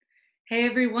Hey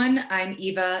everyone, I'm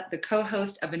Eva, the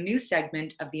co-host of a new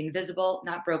segment of the Invisible,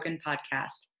 Not Broken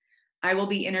podcast. I will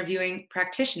be interviewing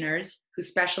practitioners who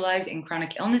specialize in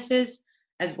chronic illnesses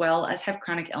as well as have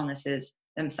chronic illnesses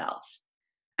themselves.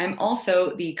 I'm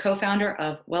also the co-founder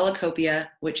of Wellacopia,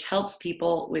 which helps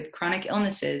people with chronic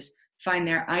illnesses find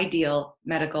their ideal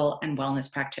medical and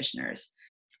wellness practitioners.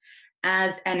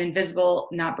 As an Invisible,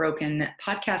 Not Broken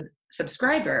podcast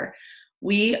subscriber,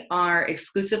 we are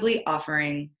exclusively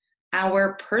offering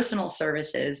our personal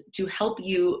services to help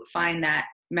you find that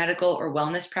medical or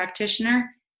wellness practitioner,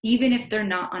 even if they're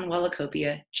not on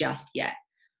Wellacopia just yet.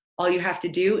 All you have to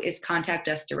do is contact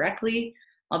us directly.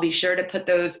 I'll be sure to put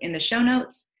those in the show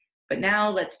notes. But now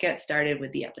let's get started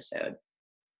with the episode.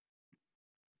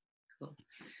 Cool.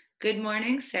 Good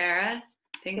morning, Sara.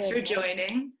 Thanks for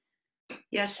joining.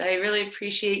 Yes, I really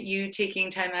appreciate you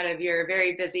taking time out of your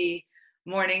very busy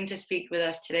morning to speak with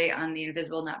us today on the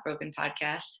Invisible Not Broken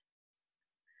podcast.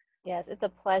 Yes, it's a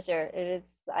pleasure.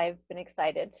 I've been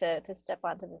excited to step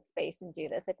onto this space and do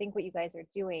this. I think what you guys are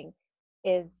doing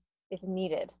is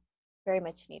needed, very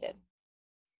much needed.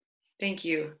 Thank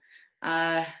you.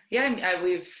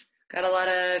 We've got a lot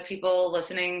of people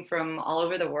listening from all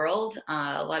over the world,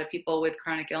 a lot of people with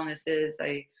chronic illnesses.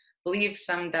 I believe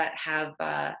some that have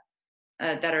that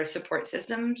are support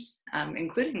systems,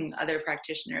 including other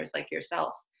practitioners like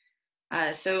yourself.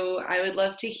 So I would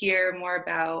love to hear more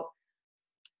about,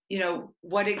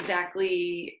 what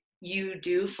exactly you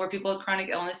do for people with chronic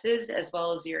illnesses, as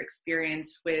well as your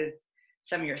experience with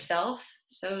some yourself.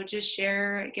 So just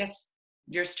share, I guess,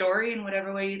 your story in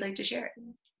whatever way you'd like to share it.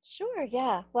 Sure,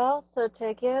 yeah. Well, so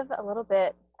to give a little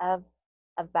bit of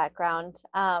background,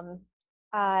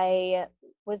 I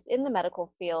was in the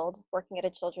medical field working at a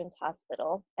children's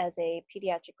hospital as a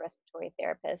pediatric respiratory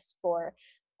therapist for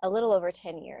a little over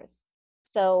 10 years.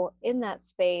 So in that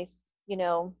space,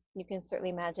 you can certainly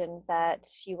imagine that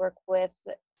you work with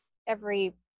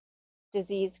every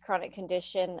disease, chronic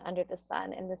condition under the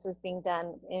sun, and this was being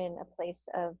done in a place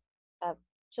of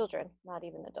children, not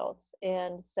even adults.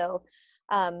 And so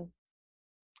I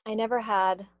never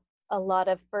had a lot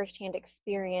of firsthand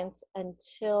experience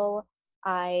until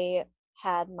I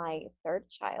had my third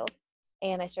child,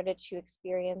 and I started to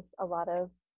experience a lot of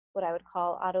what I would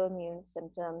call autoimmune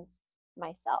symptoms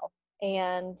myself.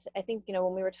 And I think,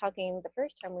 when we were talking the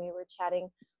first time we were chatting,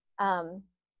 I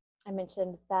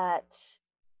mentioned that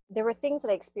there were things that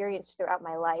I experienced throughout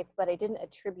my life, but I didn't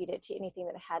attribute it to anything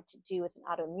that had to do with an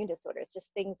autoimmune disorder. It's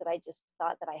just things that I just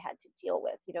thought that I had to deal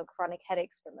with, chronic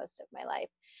headaches for most of my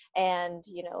life, and,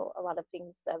 a lot of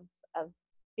things of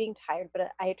being tired,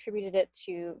 but I attributed it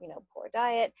to, poor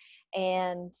diet.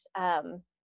 And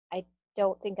I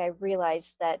don't think I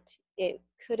realized that it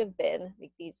could have been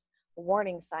like these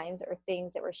warning signs or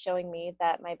things that were showing me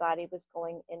that my body was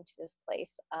going into this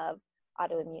place of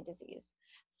autoimmune disease.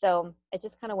 So I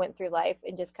just kind of went through life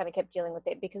and just kind of kept dealing with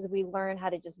it, because we learn how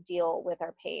to just deal with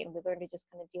our pain. We learn to just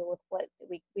kind of deal with what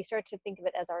we start to think of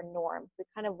it as our norm. We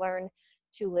kind of learn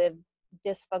to live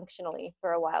dysfunctionally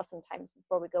for a while sometimes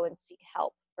before we go and seek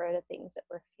help for the things that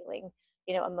we're feeling,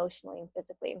 emotionally and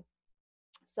physically.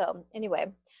 So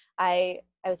anyway, I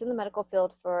was in the medical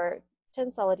field for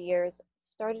 10 solid years,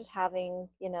 started having,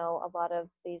 a lot of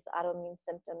these autoimmune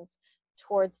symptoms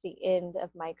towards the end of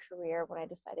my career when I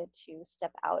decided to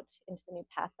step out into the new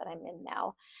path that I'm in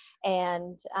now.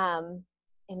 And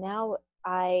now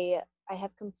I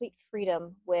have complete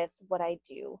freedom with what I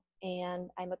do, and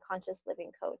I'm a conscious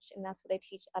living coach, and that's what I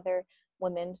teach other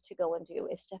women to go and do,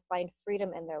 is to find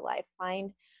freedom in their life,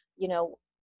 find,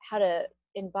 how to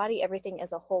embody everything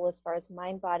as a whole as far as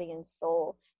mind, body, and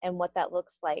soul, and what that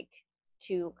looks like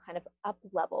to kind of up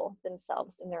level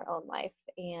themselves in their own life,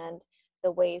 and the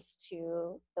ways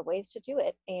to do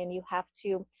it. And you have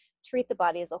to treat the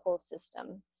body as a whole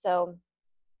system. So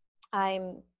I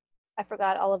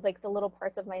forgot all of like the little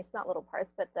parts of my, not little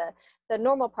parts, but the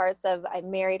normal parts of, I'm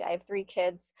married, I have 3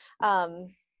 kids, and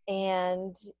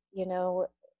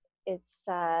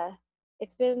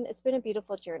it's been a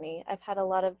beautiful journey. I've had a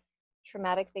lot of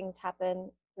traumatic things happen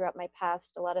throughout my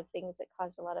past, a lot of things that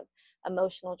caused a lot of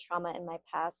emotional trauma in my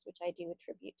past, which I do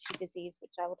attribute to disease,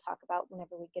 which I will talk about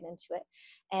whenever we get into it.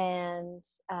 And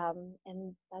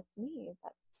that's me.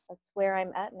 That's where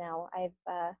I'm at now.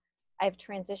 I've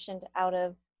transitioned out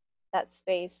of that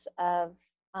space of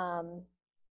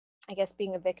I guess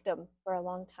being a victim for a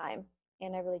long time,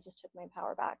 and I really just took my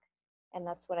power back, and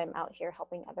that's what I'm out here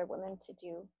helping other women to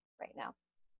do right now.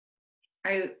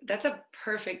 That's a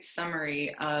perfect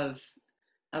summary of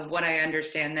what I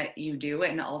understand that you do,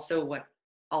 and also what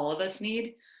all of us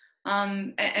need.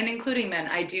 And including men.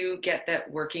 I do get that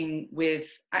working with,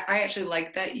 I actually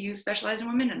like that you specialize in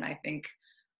women, and I think,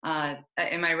 am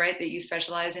I right that you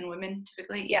specialize in women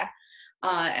typically? Yeah.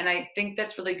 Yeah. And I think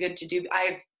that's really good to do.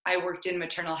 I worked in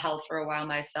maternal health for a while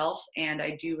myself, and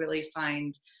I do really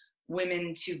find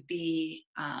women to be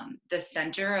the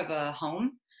center of a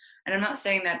home. And I'm not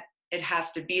saying that it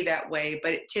has to be that way,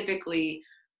 but it typically,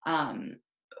 um,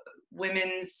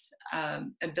 women's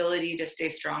ability to stay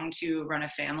strong to run a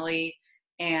family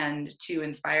and to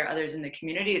inspire others in the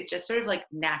community, it's just sort of like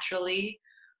naturally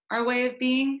our way of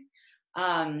being.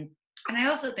 Um, and I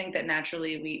also think that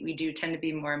naturally we do tend to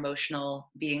be more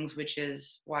emotional beings, which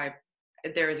is why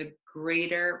there is a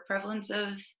greater prevalence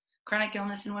of chronic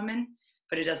illness in women,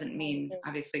 but it doesn't mean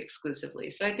obviously exclusively.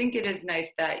 So I think it is nice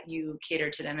that you cater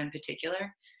to them in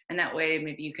particular. And that way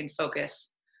maybe you can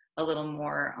focus a little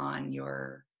more on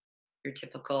your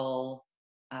typical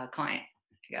client,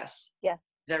 I guess. Yeah. Is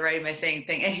that right? Am I saying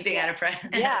anything Yeah. out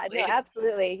of Yeah, no, place?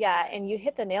 absolutely. Yeah. And you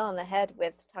hit the nail on the head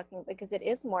with talking because it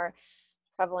is more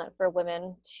prevalent for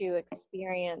women to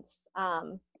experience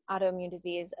autoimmune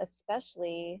disease,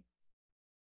 especially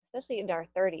in our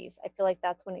 30s. I feel like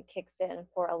that's when it kicks in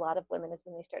for a lot of women is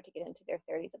when they start to get into their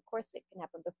 30s. Of course, it can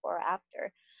happen before or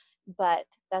after, but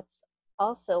that's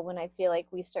also when I feel like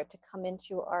we start to come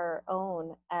into our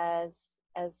own as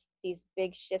these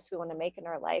big shifts we want to make in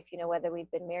our life, you know, whether we've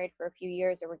been married for a few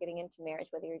years or we're getting into marriage,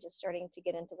 whether you're just starting to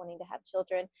get into wanting to have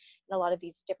children, and a lot of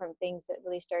these different things that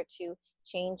really start to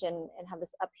change and have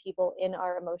this upheaval in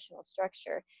our emotional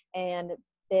structure. And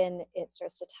then it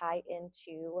starts to tie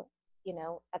into, you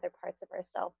know, other parts of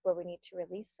ourself where we need to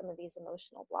release some of these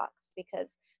emotional blocks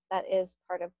because that is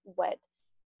part of what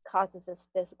causes this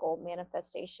physical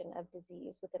manifestation of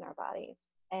disease within our bodies.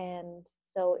 And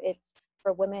so it's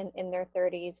for women in their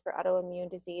 30s for autoimmune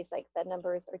disease, like the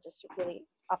numbers are just really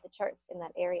off the charts in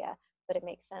that area, but it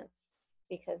makes sense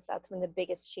because that's when the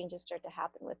biggest changes start to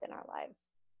happen within our lives.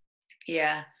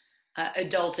 Yeah.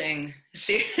 Adulting,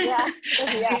 Yeah.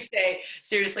 as Yeah. you say,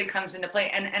 seriously comes into play.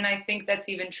 And I think that's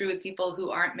even true with people who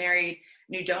aren't married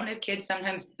and who don't have kids.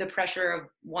 Sometimes the pressure of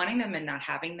wanting them and not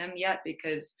having them yet,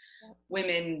 because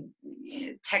women,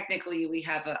 technically, we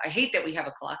have I hate that we have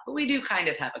a clock, but we do kind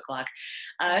of have a clock.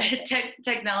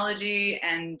 Technology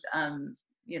and,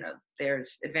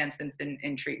 there's advancements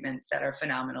in treatments that are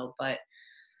phenomenal, but,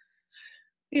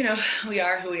 we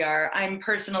are who we are. I'm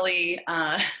personally,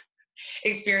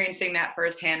 experiencing that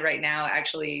firsthand right now.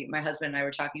 Actually, my husband and I were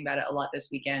talking about it a lot this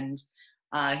weekend.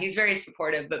 He's very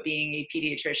supportive, but being a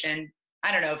pediatrician,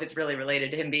 I don't know if it's really related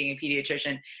to him being a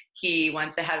pediatrician. He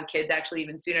wants to have kids actually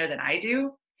even sooner than I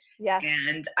do, Yeah.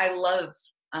 and I love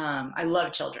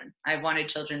children. I've wanted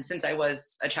children since I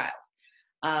was a child,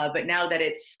 but now that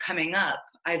it's coming up,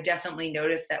 I've definitely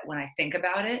noticed that when I think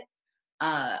about it,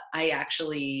 I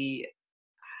actually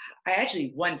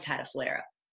once had a flare up,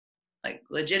 like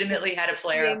legitimately had a The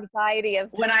flare up anxiety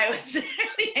of when I was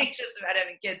really anxious about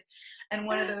having kids. And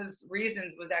one of those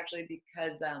reasons was actually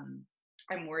because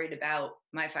I'm worried about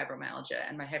my fibromyalgia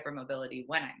and my hypermobility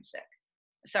when I'm sick.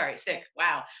 Sorry, sick.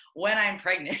 Wow. When I'm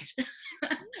pregnant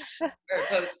or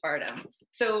postpartum.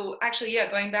 So actually,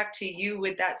 yeah, going back to you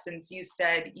with that, since you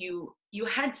said you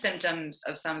had symptoms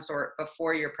of some sort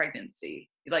before your pregnancy,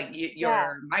 like yeah.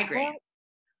 your migraine,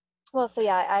 Well, so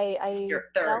yeah, I your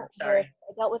third, dealt with sorry.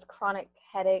 I dealt with chronic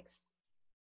headaches,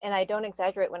 and I don't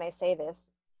exaggerate when I say this.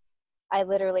 I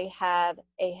literally had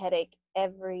a headache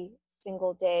every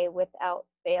single day without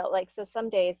fail. Like, so some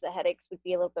days the headaches would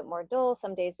be a little bit more dull.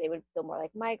 Some days they would feel more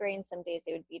like migraines. Some days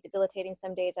they would be debilitating.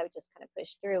 Some days I would just kind of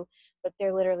push through. But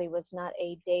there literally was not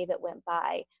a day that went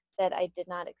by that I did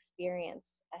not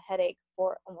experience a headache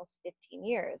for almost 15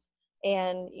 years.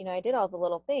 And, you know, I did all the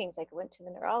little things. Like I went to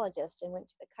the neurologist and went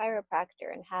to the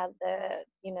chiropractor and had the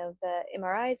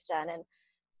MRIs done.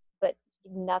 But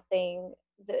nothing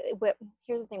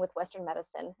here's the thing with Western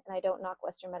medicine, and I don't knock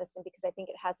Western medicine because I think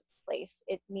it has its place.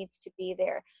 It needs to be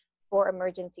there for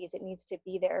emergencies. It needs to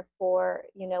be there for,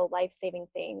 you know, life-saving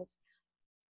things,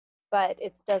 but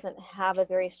it doesn't have a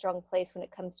very strong place when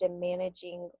it comes to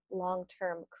managing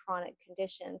long-term chronic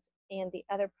conditions. And the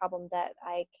other problem that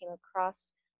I came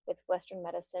across with Western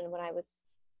medicine when I was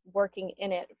working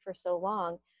in it for so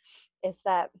long is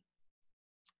that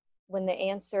when the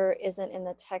answer isn't in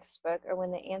the textbook or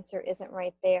when the answer isn't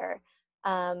right there,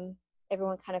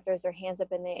 everyone kind of throws their hands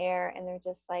up in the air and they're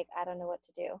just like, I don't know what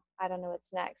to do. I don't know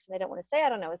what's next. And they don't want to say, I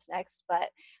don't know what's next, but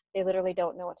they literally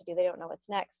don't know what to do. They don't know what's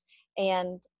next.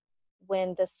 And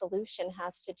when the solution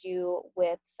has to do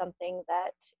with something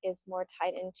that is more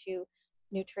tied into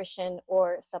nutrition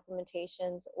or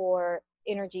supplementations or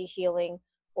energy healing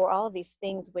or all of these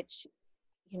things, which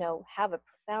have a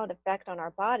profound effect on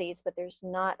our bodies, but there's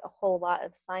not a whole lot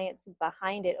of science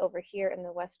behind it over here in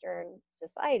the Western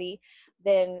society,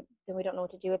 then we don't know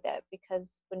what to do with it.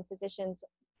 Because when physicians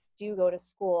do go to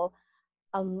school,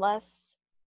 unless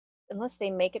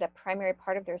they make it a primary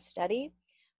part of their study,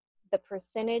 the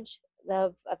percentage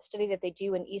of study that they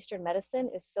do in Eastern medicine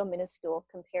is so minuscule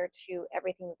compared to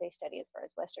everything that they study as far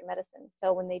as Western medicine.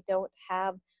 So when they don't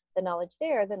have the knowledge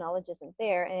there, the knowledge isn't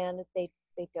there, and they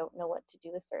don't know what to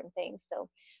do with certain things. So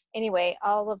anyway,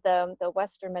 all of the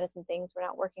Western medicine things were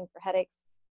not working for headaches.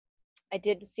 I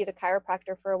did see the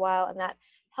chiropractor for a while, and that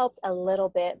helped a little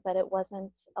bit, but it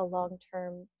wasn't a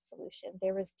long-term solution.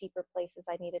 There was deeper places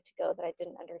I needed to go that I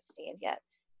didn't understand yet.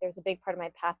 There's a big part of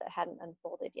my path that hadn't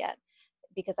unfolded yet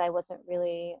because I wasn't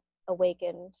really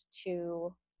awakened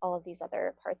to all of these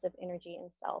other parts of energy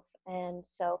and self. And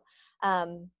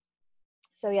um,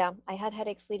 so yeah, I had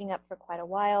headaches leading up for quite a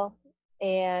while,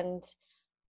 and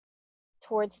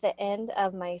towards the end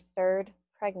of my third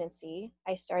pregnancy,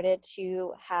 I started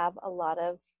to have a lot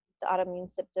of the autoimmune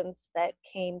symptoms that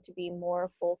came to be more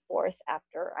full force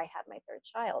after I had my third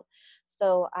child.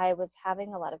 So I was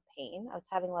having a lot of pain. I was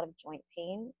having a lot of joint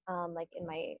pain, like in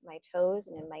my toes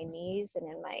and in my knees and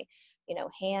in my,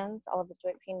 hands. All of the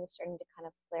joint pain was starting to kind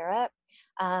of flare up.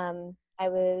 I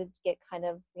would get kind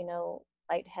of,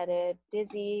 lightheaded,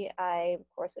 dizzy. I, of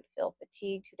course, would feel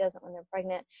fatigued. Who doesn't when they're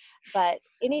pregnant? But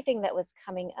anything that was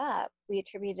coming up, we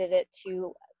attributed it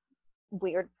to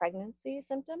weird pregnancy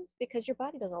symptoms, because your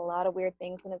body does a lot of weird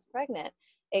things when it's pregnant.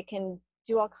 It can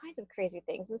do all kinds of crazy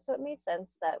things. And so it made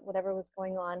sense that whatever was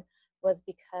going on was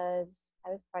because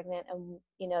I was pregnant. And,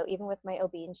 even with my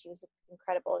OB, and she was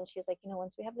incredible. And she was like,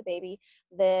 once we have the baby,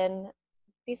 then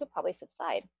these will probably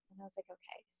subside. And I was like,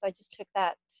 okay. So I just took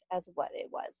that as what it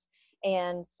was.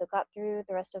 And so got through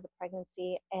the rest of the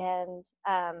pregnancy. And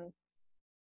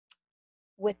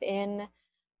within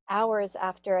hours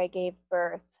after I gave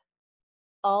birth,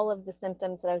 all of the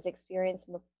symptoms that I was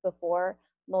experiencing before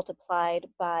multiplied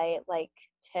by like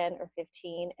 10 or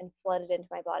 15 and flooded into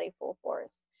my body full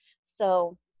force.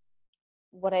 So,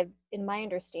 in my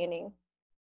understanding,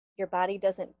 your body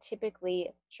doesn't typically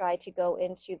try to go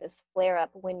into this flare up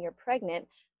when you're pregnant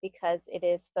because it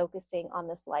is focusing on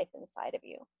this life inside of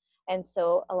you. And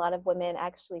so a lot of women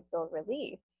actually feel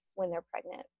relief when they're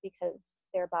pregnant because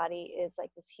their body is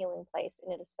like this healing place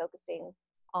and it is focusing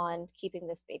on keeping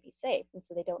this baby safe. And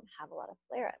so they don't have a lot of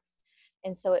flare ups.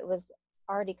 And so it was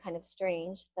already kind of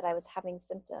strange that I was having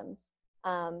symptoms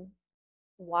um,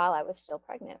 while I was still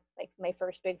pregnant. Like my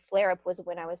first big flare up was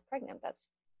when I was pregnant. That's,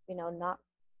 not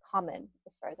common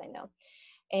as far as I know.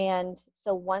 And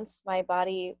so once my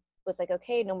body was like,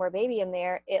 okay, no more baby in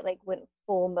there, it like went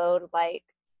full mode, like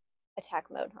attack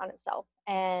mode on itself.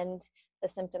 And the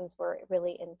symptoms were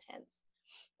really intense.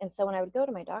 And so when I would go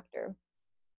to my doctor,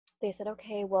 they said,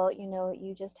 okay, well,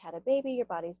 you just had a baby, your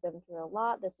body's been through a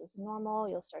lot, this is normal,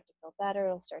 you'll start to feel better,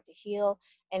 it'll start to heal.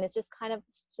 And it's just kind of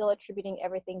still attributing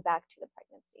everything back to the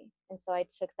pregnancy. And so I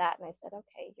took that and I said,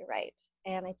 okay, you're right.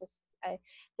 And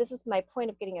this is my point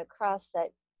of getting across that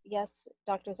yes,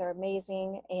 doctors are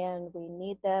amazing and we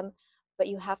need them, but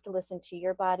you have to listen to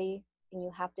your body and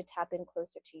you have to tap in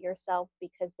closer to yourself,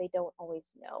 because they don't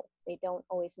always know. They don't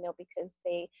always know because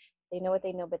they know what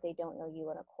they know, but they don't know you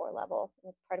on a core level. And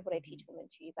it's part of what I teach women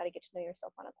too. You got to get to know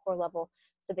yourself on a core level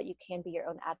so that you can be your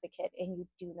own advocate and you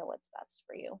do know what's best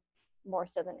for you more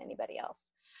so than anybody else.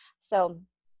 So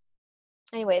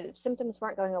anyway, the symptoms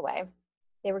weren't going away.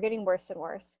 They were getting worse and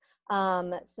worse.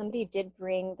 Somebody did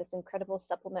bring this incredible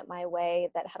supplement my way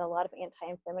that had a lot of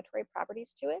anti-inflammatory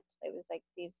properties to it. It was like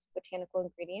these botanical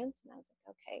ingredients, and I was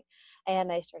like, okay.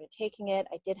 And I started taking it.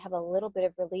 I did have a little bit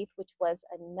of relief, which was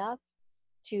enough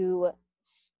to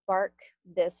spark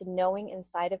this knowing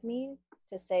inside of me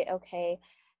to say, okay,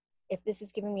 if this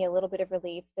is giving me a little bit of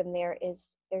relief, then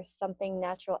there's something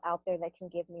natural out there that can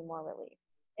give me more relief.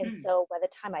 And Hmm. so by the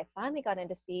time I finally got in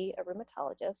to see a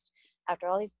rheumatologist, after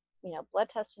all these, blood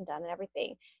tests and done and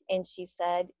everything, and she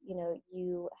said,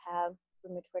 you have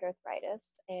rheumatoid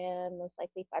arthritis and most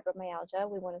likely fibromyalgia.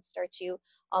 We want to start you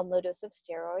on low dose of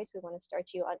steroids. We want to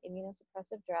start you on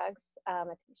immunosuppressive drugs. I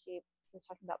think she was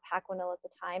talking about Paquinil at the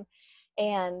time.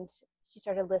 And she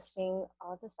started listing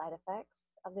all of the side effects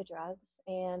of the drugs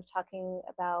and talking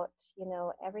about,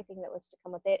 everything that was to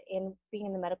come with it. And being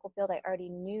in the medical field, I already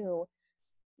knew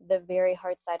the very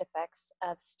hard side effects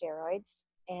of steroids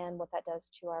and what that does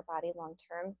to our body long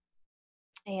term.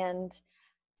 And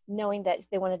knowing that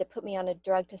they wanted to put me on a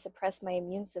drug to suppress my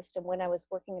immune system when I was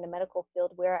working in a medical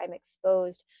field where I'm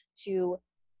exposed to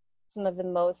some of the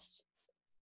most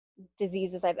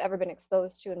diseases I've ever been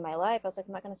exposed to in my life. I was like,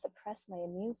 I'm not going to suppress my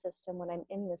immune system when I'm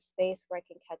in this space where I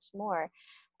can catch more.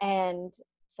 And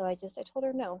so I told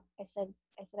her no. I said,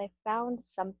 I found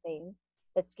something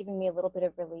that's giving me a little bit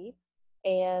of relief,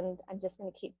 and I'm just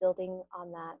going to keep building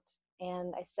on that.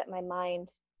 And I set my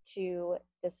mind to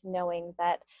this knowing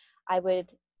that I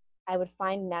would I would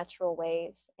find natural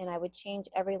ways, and I would change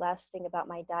every last thing about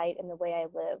my diet and the way I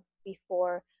live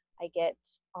before I get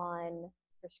on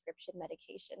prescription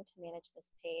medication to manage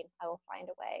this pain. I will find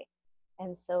a way.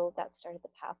 And so that started the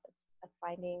path of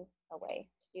finding a way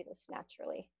to do this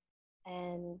naturally.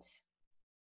 And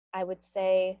I would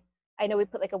say, I know we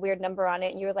put like a weird number on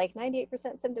it, and you were like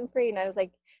 98% symptom free. And I was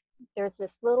like, there's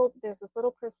this little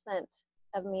percent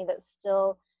of me that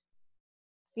still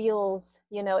feels,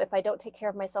 if I don't take care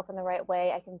of myself in the right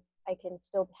way, I can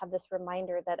still have this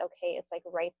reminder that, okay, it's like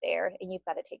right there and you've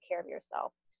got to take care of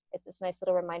yourself. It's this nice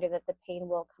little reminder that the pain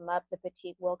will come up, the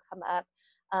fatigue will come up,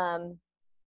 um,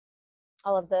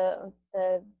 all of the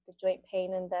joint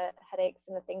pain and the headaches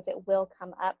and the things that will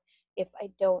come up if I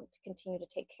don't continue to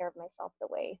take care of myself the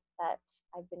way that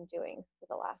I've been doing for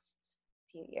the last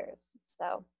few years.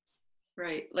 So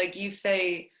Right. Like you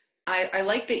say, I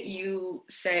like that you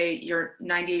say you're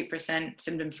 98%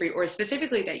 symptom free, or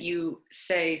specifically that you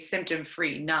say symptom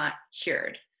free, not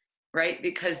cured, right?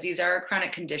 Because these are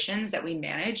chronic conditions that we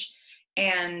manage.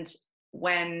 And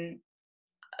when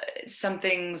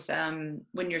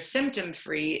when you're symptom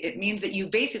free, it means that you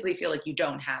basically feel like you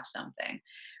don't have something.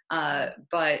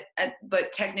 But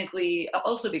technically,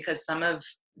 also because some of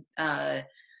uh,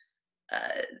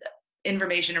 uh,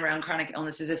 information around chronic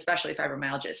illnesses, especially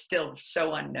fibromyalgia, is still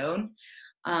so unknown.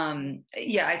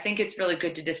 Yeah, I think it's really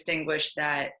good to distinguish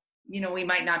that, we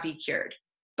might not be cured,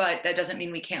 but that doesn't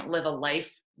mean we can't live a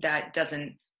life that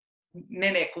doesn't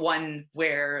mimic one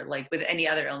where, like with any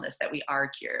other illness, that we are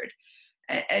cured.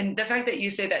 And the fact that you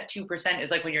say that 2%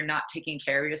 is like when you're not taking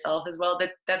care of yourself as well,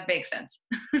 that makes sense.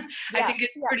 I yeah, think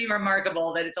it's yeah, pretty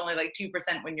remarkable that it's only like 2%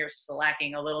 when you're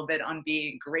slacking a little bit on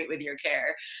being great with your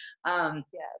care. Um,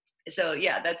 yeah, so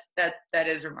yeah, that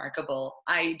is remarkable.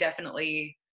 I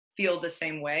definitely feel the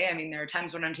same way. I mean, there are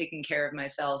times when I'm taking care of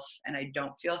myself and I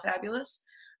don't feel fabulous,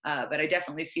 but I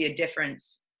definitely see a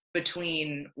difference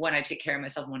between when I take care of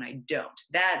myself and when I don't.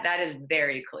 That is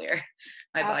very clear.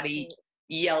 My body absolutely.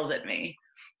 yells at me.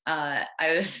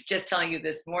 I was just telling you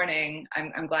this morning,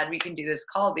 I'm glad we can do this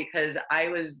call because I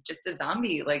was just a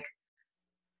zombie, like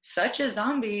such a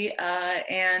zombie.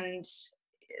 And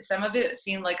some of it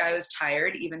seemed like I was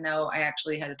tired, even though I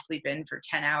actually had to sleep in for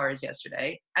 10 hours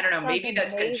yesterday. I don't know, Sounds maybe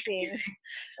that's amazing. contributing.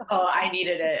 Oh, I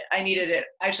needed it. I needed it.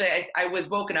 Actually, I was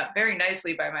woken up very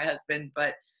nicely by my husband,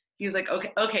 but he was like,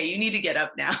 okay, you need to get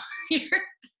up now.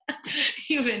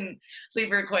 You've been asleep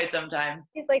for quite some time.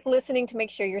 He's like listening to make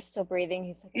sure you're still breathing.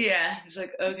 He's like, okay. Yeah, he's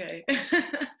like, okay.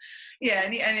 Yeah,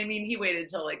 and I mean, he waited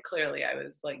till like clearly I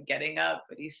was like getting up,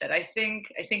 but he said, I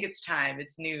think it's time.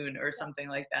 It's noon or something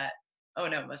like that. Oh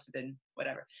no, it must have been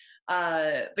whatever.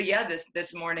 But yeah,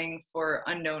 this morning for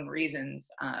unknown reasons,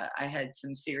 I had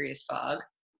some serious fog.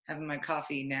 Having my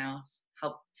coffee now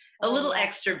help a Oh little yeah,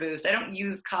 extra boost. I don't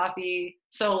use coffee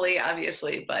solely,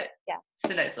 obviously, but yeah.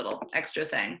 it's a nice little extra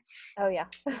thing. Oh yeah.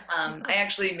 I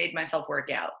actually made myself work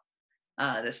out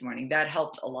this morning. That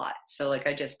helped a lot. So like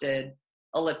I just did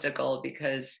elliptical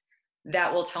because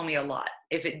that will tell me a lot.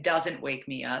 If it doesn't wake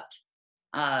me up,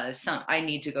 I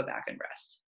need to go back and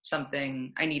rest.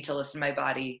 Something I need to listen to my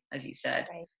body, as you said.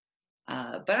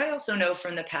 Right. But I also know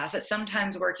from the past that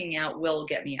sometimes working out will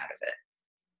get me out of it.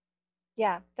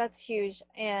 Yeah, that's huge.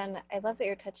 And I love that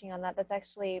you're touching on that. That's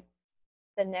actually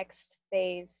the next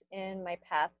phase in my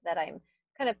path that I'm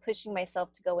kind of pushing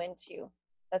myself to go into.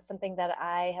 That's something that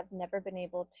I have never been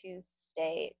able to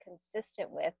stay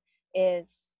consistent with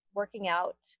is working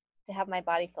out to have my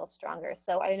body feel stronger.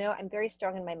 So I know I'm very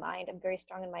strong in my mind, I'm very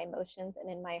strong in my emotions and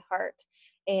in my heart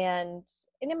and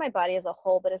in my body as a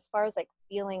whole, but as far as like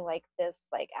feeling like this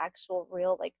like actual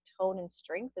real like tone and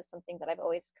strength is something that I've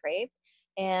always craved.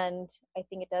 And I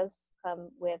think it does come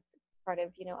with part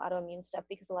of autoimmune stuff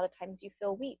because a lot of times you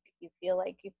feel weak, you feel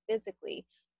like you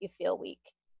feel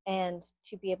weak, and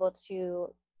to be able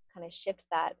to kind of shift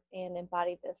that and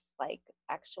embody this like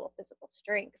actual physical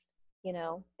strength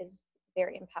is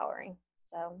very empowering.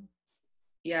 So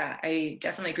Yeah, I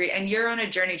definitely agree. And you're on a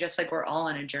journey just like we're all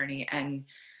on a journey.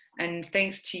 And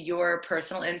thanks to your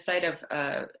personal insight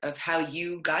of how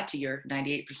you got to your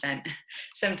 98%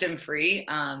 symptom free,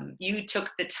 you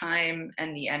took the time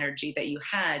and the energy that you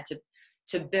had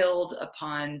to build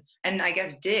upon and I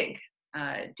guess dig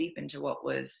deep into what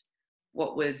was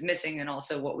missing and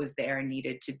also what was there and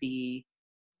needed to be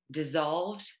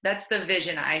dissolved. That's the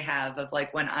vision I have of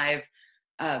like when I've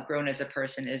grown as a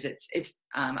person. Is it's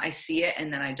I see it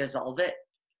and then I dissolve it.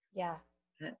 Yeah,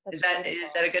 Is that's that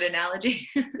beautiful. a good analogy?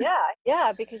 Yeah,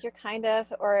 yeah, because you're kind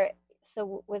of, or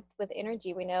so with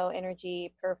energy, we know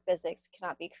energy per physics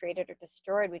cannot be created or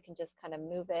destroyed. We can just kind of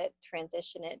move it,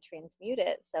 transition it, transmute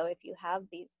it. So if you have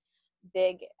these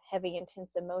big, heavy,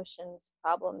 intense emotions,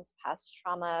 problems, past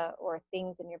trauma, or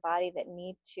things in your body that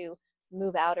need to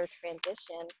move out or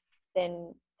transition,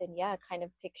 then yeah, kind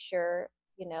of picture,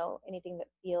 anything that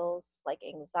feels like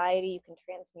anxiety, you can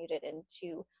transmute it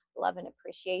into love and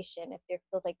appreciation. If there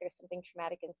feels like there's something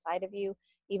traumatic inside of you,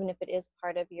 even if it is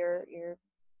part of your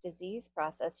disease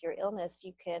process, your illness,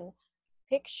 you can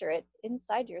picture it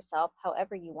inside yourself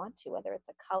however you want to, whether it's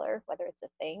a color, whether it's a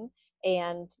thing.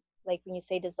 And like when you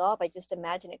say dissolve, I just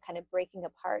imagine it kind of breaking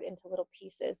apart into little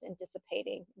pieces and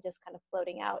dissipating and just kind of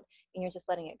floating out, and you're just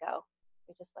letting it go.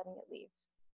 You're just letting it leave.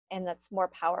 And that's more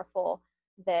powerful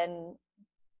than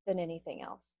anything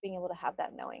else, being able to have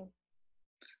that knowing.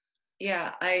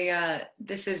 Yeah, I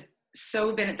this has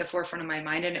so been at the forefront of my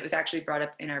mind, and it was actually brought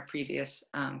up in our previous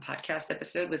podcast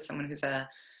episode with someone who's a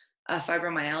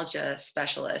fibromyalgia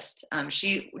specialist.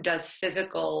 She does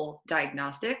physical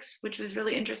diagnostics, which was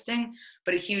really interesting,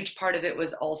 but a huge part of it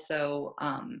was also,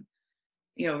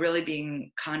 really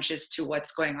being conscious to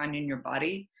what's going on in your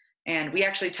body. And we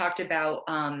actually talked about,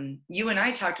 you and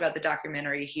I talked about the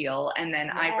documentary Heal, and then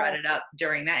I brought Yes. it up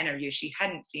during that interview. She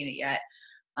hadn't seen it yet.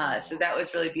 So Oh, that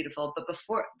was really beautiful. But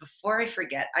before I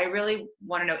forget, I really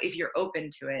want to know if you're open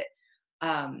to it,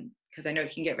 because I know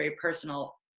it can get very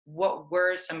personal. What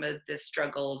were some of the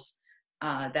struggles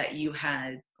that you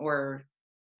had, or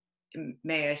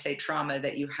may I say trauma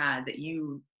that you had that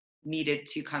you needed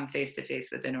to come face to face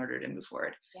with in order to move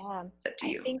forward? yeah. It's up to I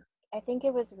you. think I think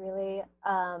it was really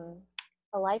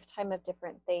a lifetime of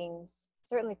different things.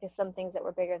 Certainly, there's some things that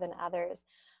were bigger than others,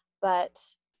 but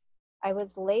I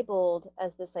was labeled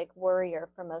as this like worrier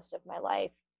for most of my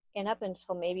life. And up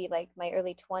until maybe like my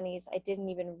early 20s, I didn't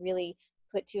even really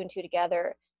put two and two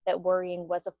together that worrying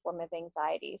was a form of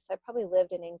anxiety. So I probably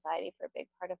lived in anxiety for a big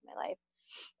part of my life.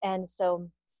 And so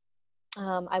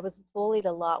I was bullied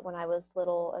a lot when I was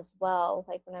little as well.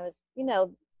 Like when I was,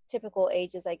 typical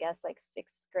ages, I guess, like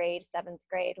sixth grade, seventh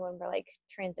grade, when we're like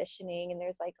transitioning and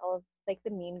there's like all of like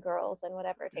the mean girls and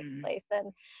whatever takes Mm. place.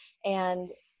 And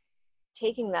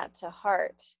taking that to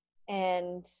heart,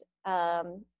 and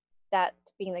um, that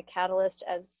being the catalyst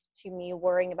as to me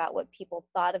worrying about what people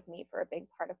thought of me for a big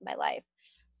part of my life.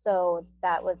 So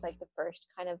that was like the first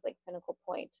kind of like pinnacle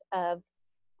point of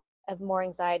more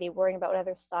anxiety, worrying about what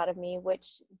others thought of me,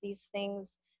 which these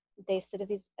things, they sit as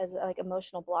these as like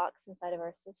emotional blocks inside of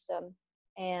our system.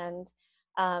 And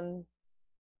um,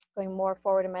 going more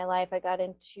forward in my life, I got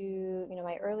into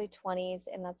my early 20s,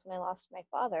 and that's when I lost my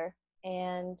father.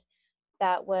 And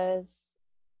that was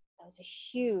a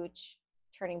huge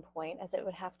turning point, as it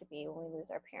would have to be when we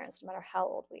lose our parents, no matter how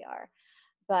old we are.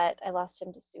 But I lost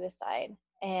him to suicide,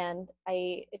 and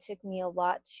it took me a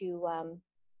lot to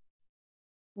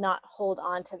not hold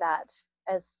on to that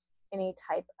as any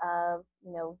type of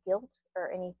guilt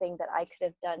or anything that I could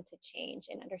have done to change,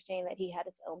 and understanding that he had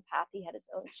his own path, he had his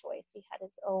own choice, he had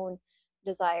his own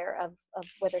desire of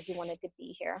whether he wanted to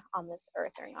be here on this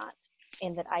earth or not,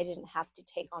 and that I didn't have to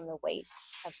take on the weight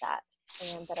of that,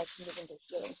 and that I can move into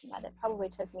healing from that. It probably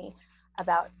took me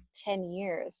about 10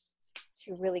 years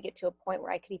to really get to a point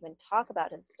where I could even talk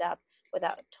about his death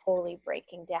without totally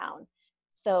breaking down.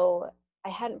 So I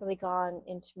hadn't really gone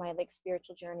into my like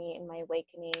spiritual journey and my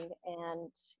awakening,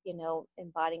 and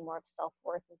embodying more of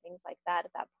self-worth and things like that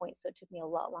at that point. So it took me a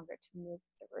lot longer to move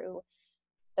through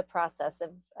the process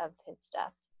of his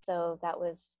death. So that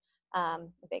was a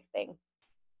big thing.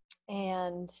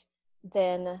 And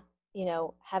then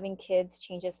having kids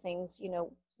changes things,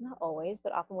 not always,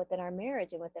 but often within our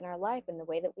marriage and within our life, and the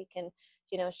way that we can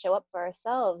show up for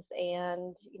ourselves,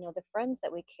 and the friends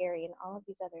that we carry, and all of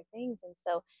these other things. And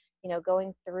so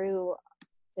going through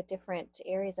the different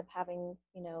areas of having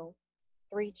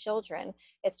three children,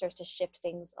 it starts to shift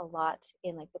things a lot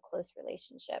in like the close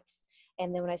relationships.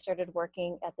 And then when I started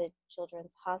working at the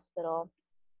children's hospital,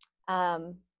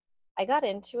 um, I got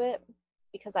into it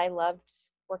because I loved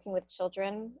working with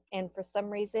children, and for some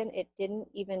reason it didn't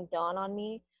even dawn on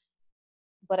me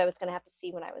what I was going to have to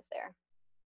see when I was there.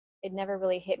 It never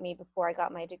really hit me before I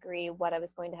got my degree what I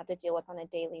was going to have to deal with on a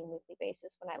daily and weekly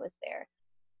basis when I was there.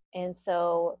 And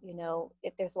so,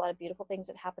 there's a lot of beautiful things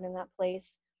that happen in that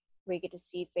place, where you get to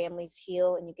see families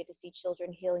heal, and you get to see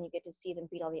children heal, and you get to see them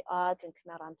beat all the odds and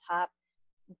come out on top.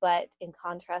 But in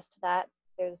contrast to that,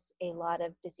 there's a lot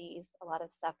of disease, a lot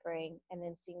of suffering, and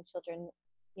then seeing children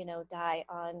die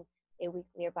on a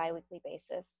weekly or biweekly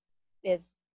basis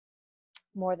is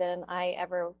more than I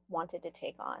ever wanted to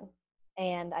take on.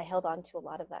 And I held on to a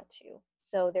lot of that too.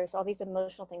 So there's all these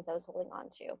emotional things I was holding on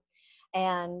to.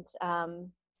 And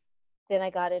then I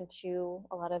got into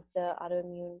a lot of the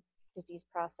autoimmune disease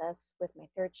process with my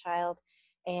third child.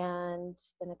 And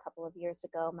then a couple of years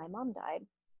ago, my mom died.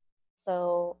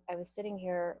 So I was sitting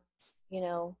here, you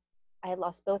know, I had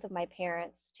lost both of my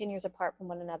parents 10 years apart from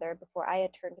one another before I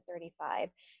had turned 35.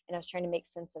 And I was trying to make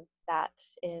sense of that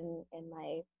in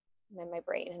my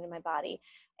brain and in my body.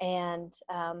 And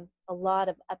a lot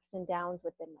of ups and downs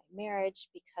within my marriage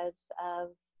because of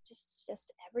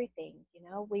just everything.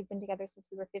 We've been together since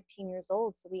we were 15 years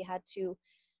old. So we had to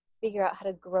figure out how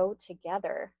to grow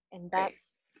together, and Right.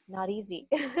 that's not easy.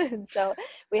 So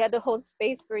we had to hold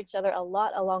space for each other a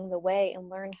lot along the way and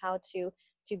learn how to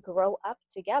grow up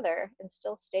together and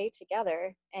still stay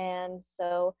together. And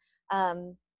so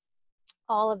um,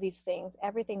 all of these things,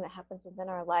 everything that happens within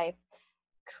our life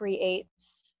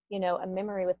creates, a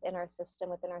memory within our system,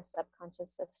 within our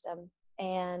subconscious system.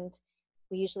 And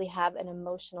we usually have an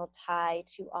emotional tie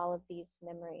to all of these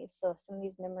memories. So if some of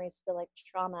these memories feel like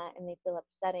trauma and they feel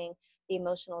upsetting, the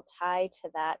emotional tie to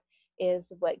that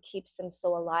is what keeps them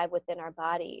so alive within our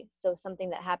body. So something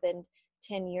that happened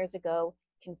 10 years ago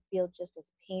can feel just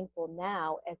as painful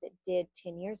now as it did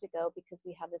 10 years ago because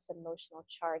we have this emotional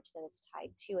charge that is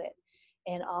tied to it.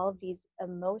 And all of these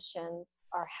emotions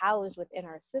are housed within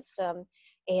our system.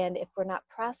 And if we're not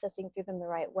processing through them the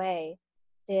right way,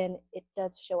 then it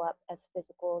does show up as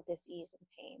physical disease and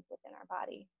pain within our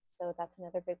body. So that's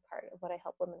another big part of what I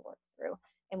help women work through,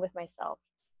 and with myself.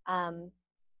 Um,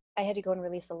 I had to go and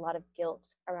release a lot of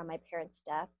guilt around my parents'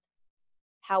 death.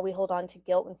 How we hold on to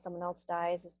guilt when someone else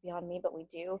dies is beyond me, but we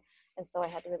do. And so I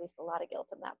had to release a lot of guilt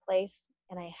in that place.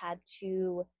 And I had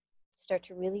to start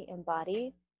to really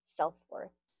embody self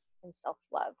worth and self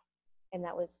love. And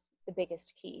that was the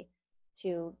biggest key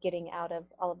to getting out of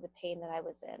all of the pain that I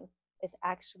was in, is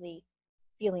actually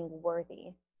feeling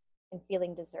worthy and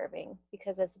feeling deserving.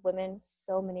 Because as women,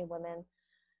 so many women,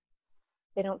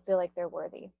 they don't feel like they're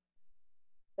worthy.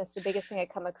 That's the biggest thing I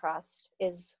come across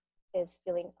is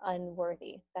feeling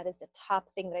unworthy. That is the top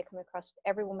thing that I come across with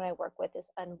every woman I work with, is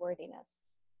unworthiness.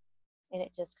 And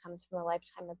it just comes from a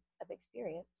lifetime of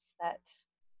experience, that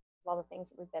of all the things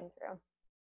that we've been through.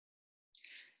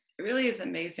 It really is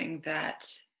amazing that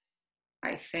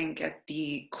I think at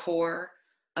the core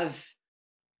of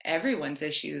everyone's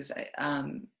issues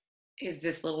is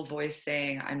this little voice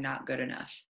saying, I'm not good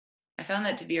enough. I found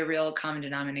that to be a real common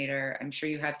denominator. I'm sure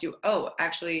you have to. Oh,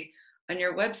 actually, on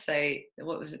your website,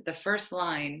 what was it? The first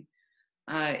line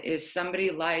is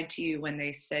somebody lied to you when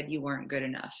they said you weren't good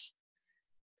enough.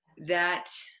 That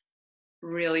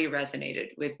really resonated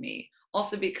with me.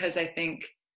 Also, because I think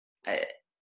uh,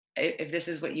 if this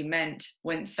is what you meant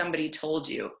when somebody told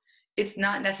you, it's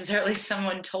not necessarily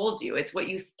someone told you, it's what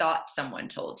you thought someone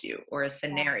told you or a Yeah.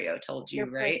 scenario told Your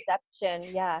you, right?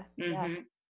 perception. Yeah. Yeah. Mm-hmm.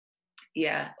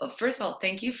 Yeah. Well, first of all,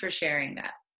 thank you for sharing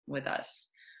that with us.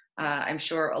 I'm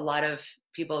sure a lot of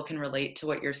people can relate to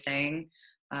what you're saying,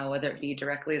 whether it be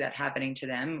directly that happening to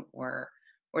them or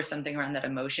something around that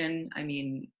emotion. I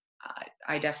mean,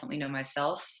 I definitely know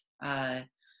myself. Uh,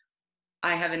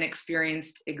 I haven't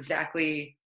experienced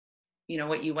exactly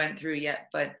what you went through yet,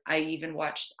 but I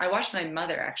watched my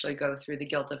mother actually go through the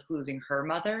guilt of losing her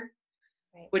mother,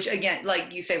 Right. which again,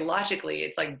 like you say, logically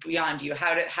it's like beyond you.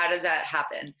 How does that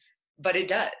happen? But it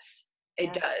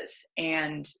Yeah. does.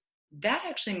 And that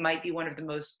actually might be one of the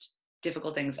most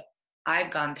difficult things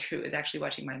I've gone through, is actually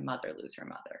watching my mother lose her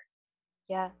mother.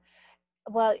 Yeah.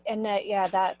 Well, and yeah,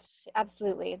 that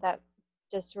absolutely, that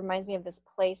just reminds me of this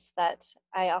place that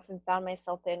I often found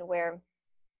myself in, where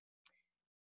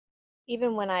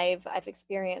even when I've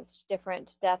experienced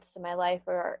different deaths in my life,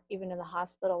 or even in the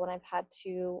hospital, when I've had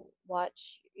to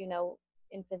watch,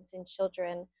 infants and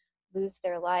children lose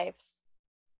their lives.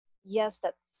 Yes,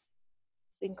 that's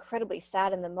incredibly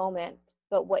sad in the moment,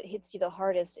 but what hits you the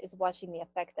hardest is watching the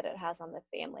effect that it has on the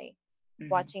family, Hmm.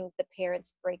 watching the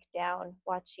parents break down,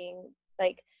 watching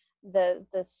like the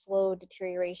slow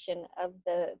deterioration of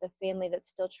the family that's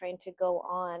still trying to go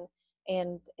on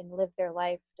and live their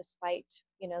life despite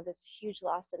this huge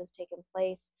loss that has taken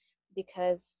place.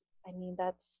 Because I mean,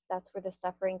 that's where the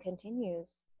suffering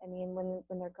continues. I mean,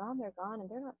 when they're gone and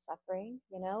they're not suffering,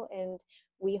 and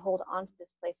we hold on to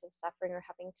this place of suffering, or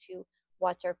having to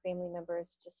watch our family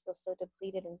members just feel so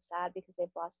depleted and sad because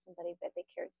they've lost somebody that they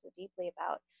cared so deeply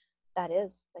about. That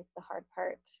is like the hard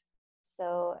part.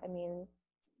 So I mean,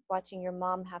 watching your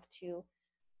mom have to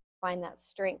find that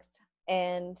strength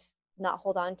and not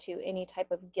hold on to any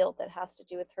type of guilt that has to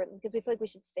do with her, because we feel like we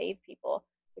should save people.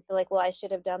 We feel like, well, I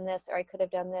should have done this, or I could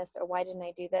have done this, or why didn't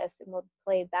I do this? And we'll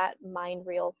play that mind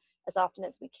reel as often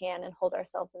as we can and hold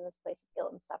ourselves in this place of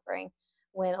guilt and suffering,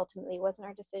 when ultimately it wasn't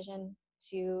our decision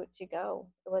to go.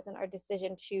 It wasn't our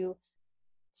decision to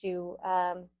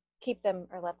keep them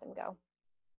or let them go.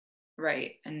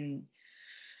 Right. And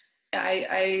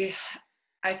I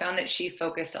I found that she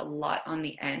focused a lot on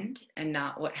the end and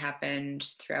not what happened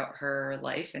throughout her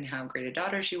life and how great a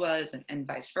daughter she was, and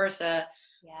vice versa.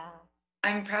 Yeah.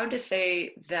 I'm proud to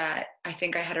say that I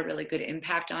think I had a really good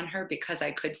impact on her because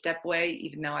I could step away,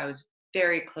 even though I was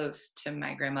very close to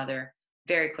my grandmother,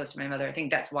 very close to my mother. I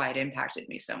think that's why it impacted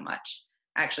me so much,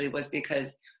 actually, was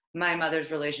because my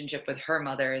mother's relationship with her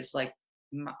mother is like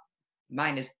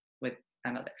mine is with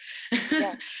my mother.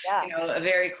 Yeah. Yeah. A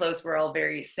very close, we're all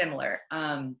very similar.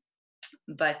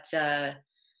 But that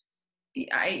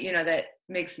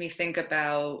makes me think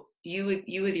about you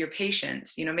with your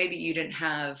patients. Maybe you didn't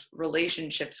have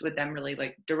relationships with them really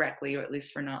like directly, or at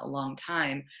least for not a long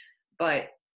time, but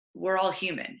we're all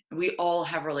human. We all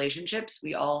have relationships.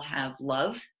 We all have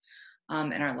love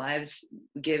in our lives,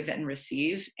 give and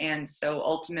receive. And so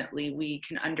ultimately we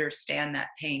can understand that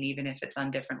pain, even if it's on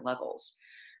different levels.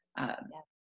 Um,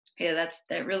 Yeah. yeah,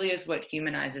 that really is what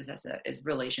humanizes us, is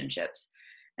relationships.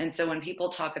 And so when people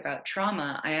talk about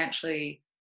trauma, I actually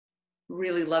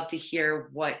really love to hear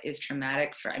what is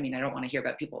traumatic for. I mean, I don't want to hear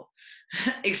about people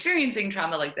experiencing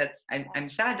trauma, like that's, I'm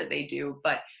sad that they do,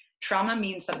 but trauma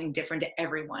means something different to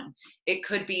everyone. It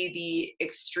could be the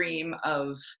extreme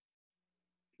of,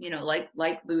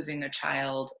 like losing a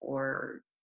child, or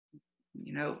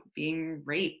being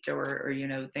raped, or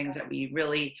things that we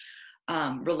really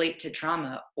relate to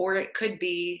trauma. Or it could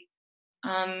be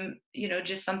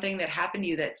just something that happened to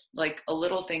you that's like a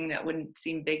little thing that wouldn't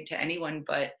seem big to anyone,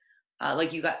 but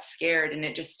like you got scared and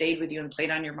it just stayed with you and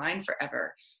played on your mind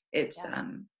forever. It's Yeah.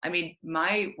 I mean,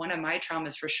 my one of my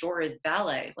traumas for sure is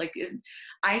ballet. Like,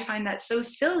 I find that so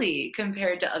silly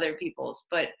compared to other people's,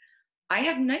 but I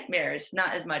have nightmares,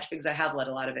 not as much because I have let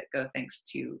a lot of it go thanks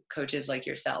to coaches like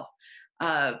yourself.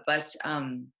 But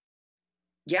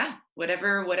Yeah,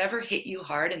 whatever hit you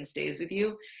hard and stays with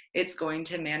you, it's going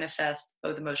to manifest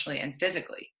both emotionally and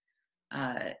physically.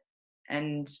 uh,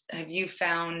 and have you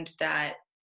found that,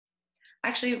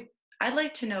 actually, I'd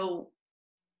like to know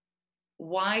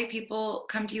why people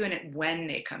come to you, and when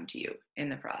they come to you in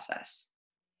the process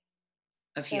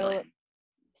of So healing?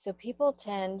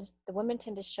 the women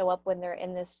tend to show up when they're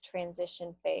in this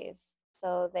transition phase.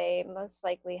 So they most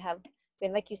likely have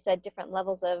been, like you said, different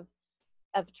levels of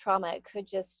trauma. It could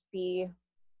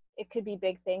be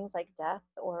big things like death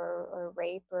or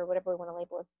rape or whatever we want to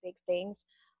label as big things,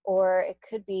 or it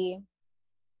could be,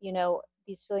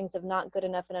 these feelings of not good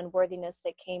enough and unworthiness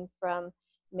that came from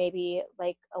maybe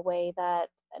like a way that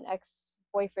an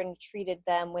ex-boyfriend treated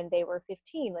them when they were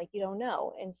 15, like, you don't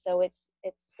know. And so it's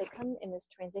they come in this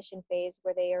transition phase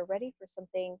where they are ready for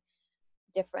something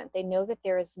different. They know that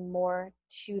there is more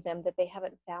to them that they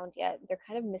haven't found yet. They're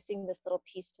kind of missing this little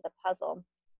piece to the puzzle,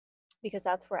 because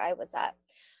that's where I was at.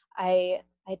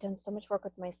 I'd done so much work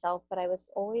with myself, but I was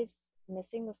always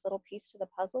missing this little piece to the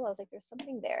puzzle. I was like, there's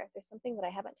something there. There's something that I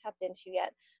haven't tapped into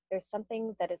yet. There's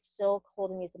something that is still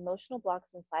holding these emotional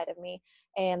blocks inside of me.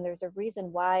 And there's a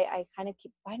reason why I kind of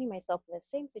keep finding myself in the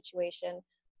same situation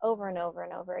over and over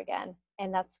and over again.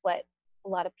 And that's what a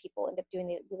lot of people end up doing.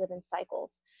 We live in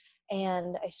cycles.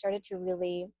 And I started to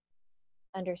really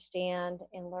understand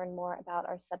and learn more about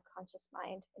our subconscious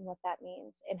mind and what that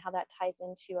means and how that ties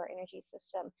into our energy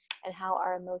system and how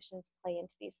our emotions play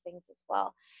into these things as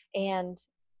well. And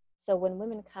so when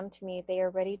women come to me, they are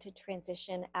ready to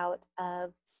transition out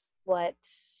of what,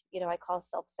 I call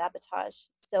self-sabotage.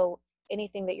 So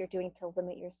anything that you're doing to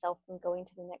limit yourself from going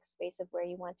to the next space of where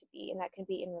you want to be, and that can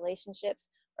be in relationships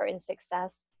or in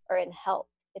success or in health.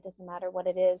 It doesn't matter what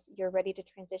it is. You're ready to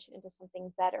transition into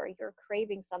something better. You're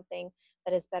craving something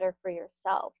that is better for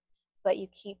yourself, but you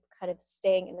keep kind of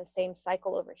staying in the same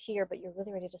cycle over here, but you're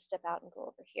really ready to step out and go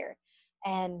over here.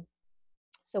 And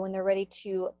so when they're ready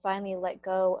to finally let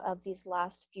go of these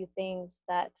last few things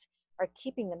that are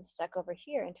keeping them stuck over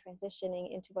here and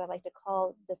transitioning into what I like to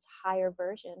call this higher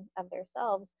version of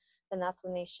themselves, then that's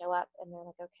when they show up and they're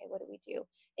like, okay, what do we do?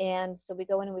 And so we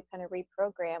go in and we kind of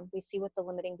reprogram. We see what the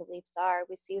limiting beliefs are.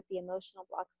 We see what the emotional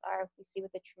blocks are. We see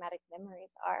what the traumatic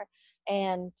memories are.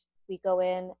 And we go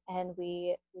in and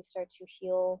we start to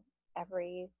heal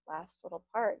every last little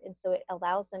part. And so it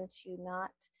allows them to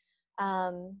not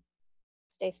um,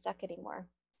 stay stuck anymore.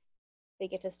 They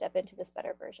get to step into this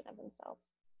better version of themselves.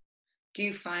 Do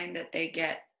you find that they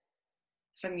get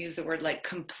some use the word like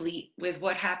complete with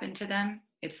what happened to them.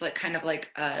 It's like kind of like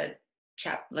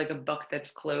like a book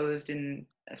that's closed in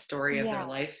a story of their Yeah.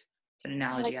 life. It's an Yeah,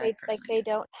 analogy like I personally use.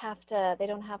 they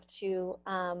don't have to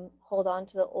hold on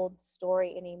to the old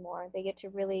story anymore. They get to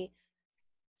really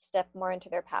step more into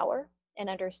their power and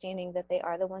understanding that they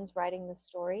are the ones writing the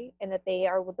story and that they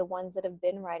are the ones that have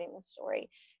been writing the story,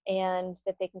 and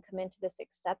that they can come into this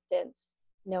acceptance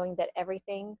knowing that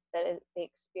everything that they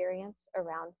experience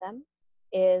around them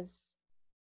is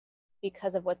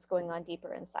because of what's going on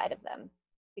deeper inside of them.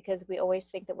 Because we always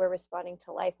think that we're responding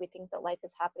to life. We think that life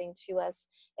is happening to us,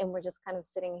 and we're just kind of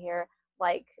sitting here,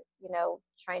 like,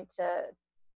 trying to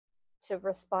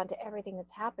respond to everything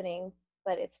that's happening.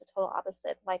 But it's the total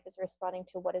opposite. Life is responding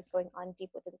to what is going on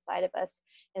deep within inside of us.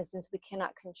 And since we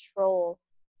cannot control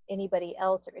anybody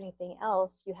else or anything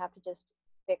else, you have to just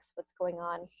fix what's going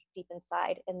on deep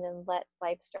inside, and then let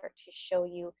life start to show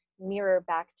you, mirror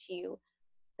back to you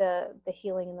the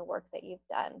healing and the work that you've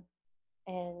done.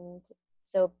 And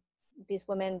so these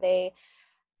women,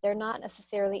 they're not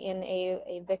necessarily in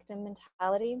a victim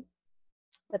mentality,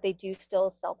 but they do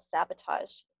still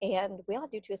self-sabotage, and we all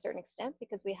do to a certain extent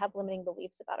because we have limiting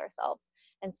beliefs about ourselves.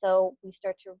 And so we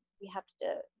have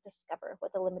to discover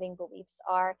what the limiting beliefs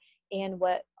are and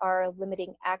what our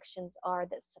limiting actions are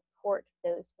that support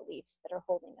those beliefs that are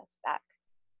holding us back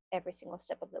every single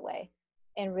step of the way.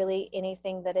 And really,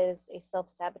 anything that is a self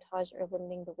sabotage or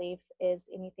limiting belief is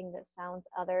anything that sounds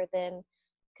other than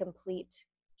complete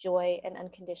joy and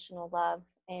unconditional love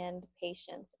and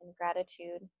patience and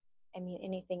gratitude. I mean,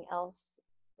 anything else,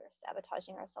 we're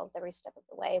sabotaging ourselves every step of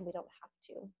the way, and we don't have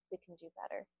to. We can do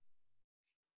better.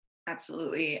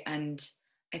 Absolutely. And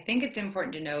I think it's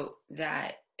important to note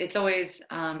that it's always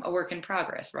a work in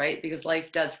progress, right? Because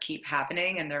life does keep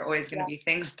happening, and there are always going to Yeah, be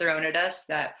things thrown at us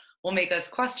that will make us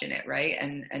question it, right?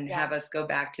 And yeah, have us go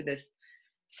back to this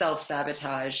self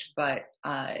sabotage. But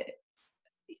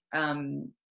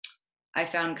um, I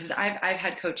found, because I've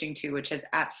had coaching too, which has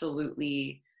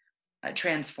absolutely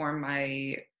transformed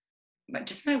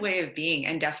just my way of being,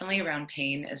 and definitely around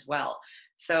pain as well.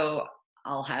 So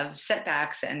I'll have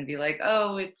setbacks and be like,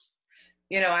 oh, it's,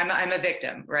 I'm a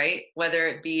victim, right? Whether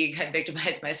it be I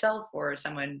victimize myself or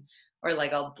someone, or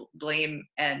like I'll blame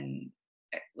and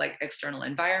like external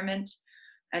environment.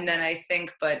 And then I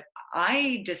think, but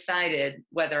I decided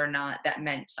whether or not that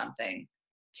meant something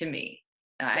to me.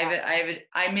 yeah,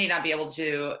 I may not be able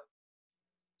to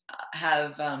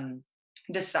have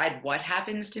decide what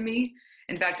happens to me.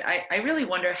 In fact, I really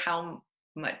wonder how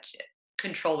much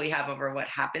control we have over what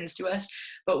happens to us,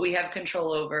 but we have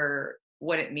control over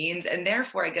what it means, and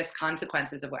therefore, I guess,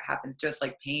 consequences of what happens to us,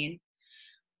 like pain.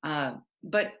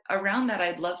 But around that,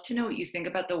 I'd love to know what you think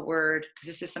about the word, because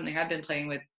this is something I've been playing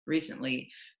with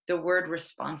recently, the word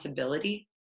responsibility.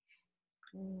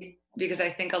 mm, Because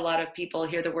I think a lot of people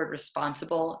hear the word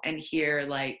responsible and hear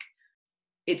like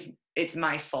it's it's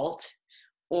my fault,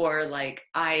 or like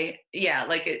like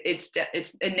it's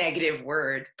a negative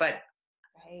word. But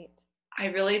right. I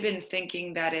really been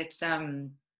thinking that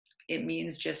it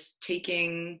means just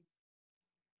taking,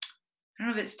 I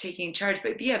don't know if it's taking charge,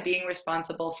 but yeah, being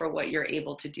responsible for what you're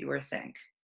able to do or think.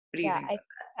 What do you Yeah, think?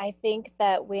 I think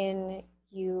that when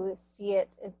you see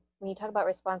it, when you talk about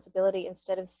responsibility,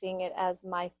 instead of seeing it as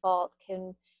my fault,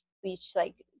 can we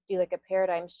like do like a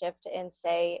paradigm shift and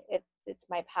say it's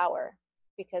my power?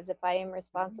 Because if I am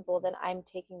responsible, then I'm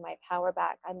taking my power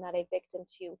back. I'm not a victim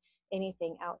to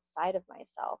anything outside of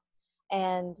myself.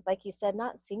 And like you said,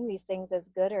 not seeing these things as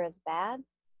good or as bad,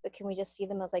 but can we just see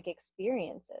them as like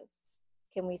experiences?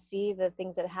 Can we see the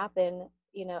things that happen,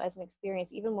 as an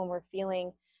experience, even when we're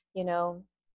feeling, you know,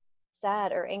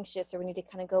 sad or anxious, or we need to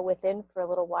kind of go within for a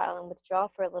little while and withdraw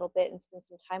for a little bit and spend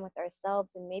some time with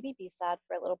ourselves and maybe be sad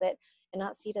for a little bit and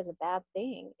not see it as a bad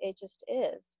thing. It just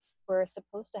is. We're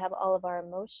supposed to have all of our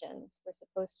emotions. We're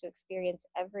supposed to experience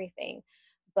everything,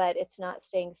 but it's not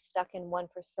staying stuck in one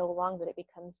for so long that it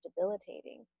becomes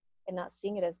debilitating, and not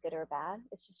seeing it as good or bad.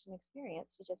 It's just an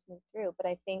experience to just move through. But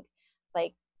I think,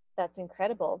 like, that's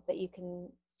incredible that you can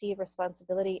see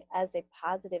responsibility as a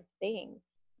positive thing.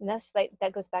 And that's like,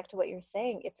 that goes back to what you're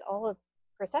saying. It's all of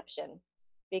perception,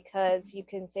 because you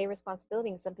can say responsibility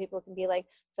and some people can be like,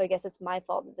 so I guess it's my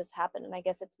fault that this happened, and I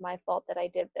guess it's my fault that I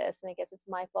did this, and I guess it's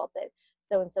my fault that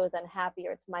so and so is unhappy,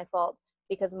 or it's my fault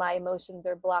because my emotions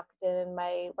are blocked and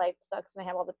my life sucks and I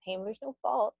have all the pain. There's no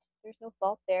fault. There's no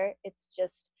fault there. It's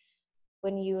just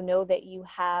when you know that you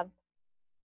have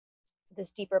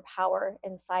this deeper power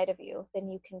inside of you, then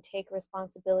you can take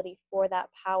responsibility for that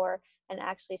power and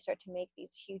actually start to make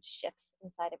these huge shifts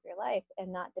inside of your life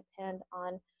and not depend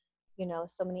on,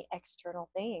 so many external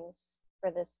things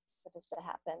for this for this to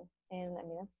happen. And I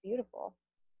mean, that's beautiful.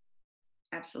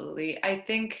 Absolutely. I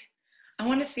think I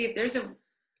want to see if there's a,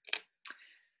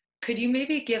 could you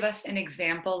maybe give us an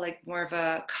example, like more of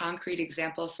a concrete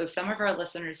example? So, some of our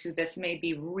listeners who this may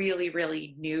be really,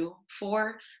 really new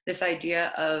for, this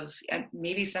idea of, and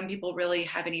maybe some people really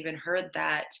haven't even heard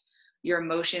that your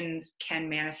emotions can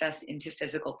manifest into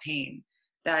physical pain.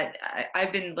 That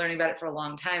I've been learning about it for a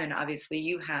long time, and obviously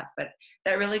you have, but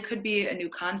that really could be a new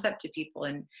concept to people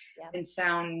Yeah. and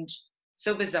sound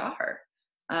so bizarre.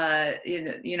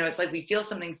 It's like we feel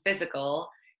something physical,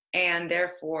 and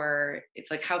therefore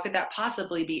it's like, how could that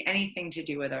possibly be anything to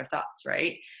do with our thoughts,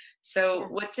 right? So Yeah.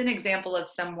 what's an example of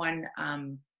someone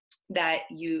that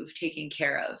you've taken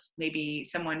care of, maybe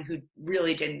someone who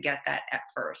really didn't get that at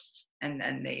first, and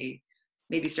then they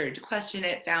maybe started to question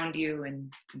it, found you,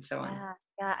 and so on? Yeah.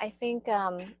 Yeah. I think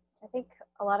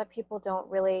a lot of people don't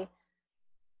really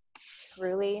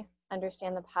truly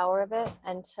understand the power of it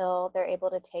until they're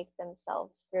able to take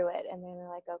themselves through it, and then they're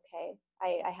like, okay,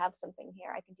 I have something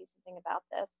here, I can do something about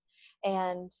this.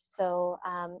 And so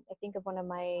I think of one of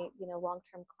my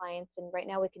long-term clients, and right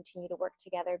now we continue to work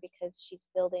together because she's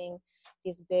building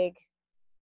these big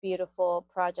beautiful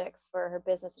projects for her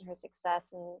business and her success,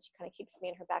 and she kind of keeps me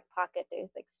in her back pocket to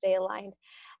like stay aligned.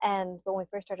 And when we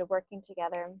first started working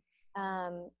together,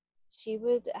 um, she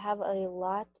would have a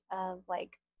lot of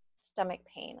like stomach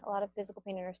pain, a lot of physical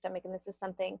pain in her stomach, and this is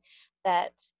something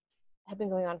that had been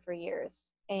going on for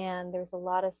years. And there's a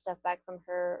lot of stuff back from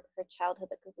her childhood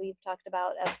that we've talked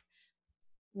about, of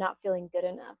not feeling good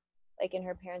enough, like in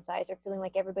her parents' eyes, or feeling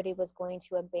like everybody was going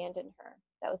to abandon her.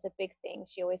 That was a big thing.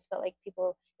 She always felt like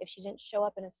people, if she didn't show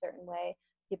up in a certain way,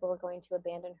 people were going to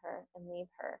abandon her and leave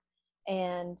her.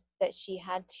 And that she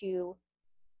had to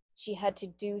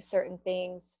do certain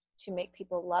things to make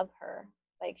people love her.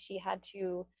 Like she had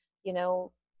to, you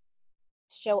know,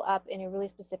 show up in a really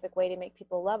specific way to make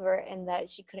people love her, and that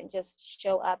she couldn't just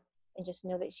show up and just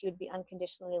know that she would be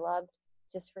unconditionally loved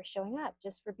just for showing up,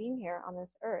 just for being here on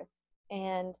this earth.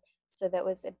 And so that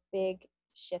was a big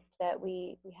shift that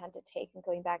we had to take, and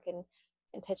going back and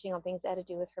touching on things that had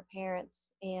to do with her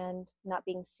parents, and not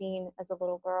being seen as a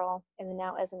little girl, and then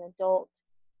now as an adult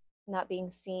not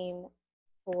being seen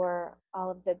for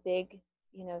all of the big,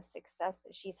 success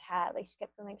that she's had. Like she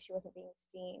kept feeling like she wasn't being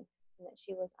seen, and that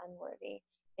she was unworthy,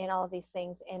 and all of these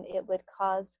things. And it would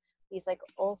cause these like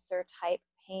ulcer type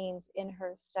pains in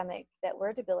her stomach that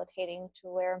were debilitating, to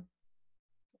where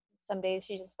some days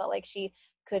she just felt like she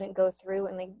couldn't go through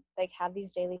and like have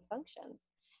these daily functions.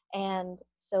 And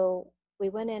so we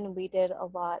went in and we did a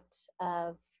lot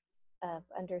of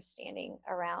understanding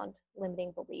around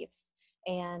limiting beliefs,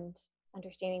 and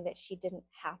understanding that she didn't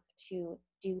have to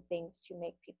do things to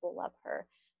make people love her,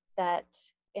 that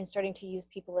and starting to use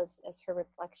people as her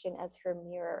reflection, as her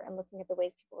mirror, and looking at the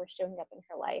ways people were showing up in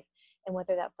her life, and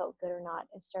whether that felt good or not,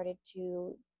 and started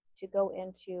to go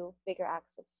into bigger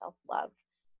acts of self-love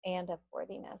and of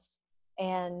worthiness.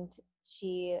 And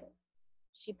she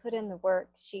put in the work.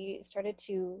 She started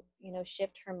to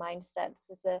shift her mindset.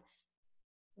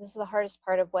 This is the hardest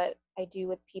part of what I do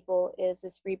with people, is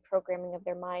this reprogramming of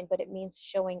their mind, but it means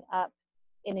showing up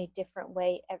in a different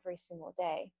way every single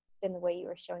day than the way you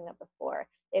were showing up before.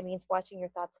 It means watching your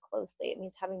thoughts closely. It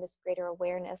means having this greater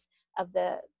awareness of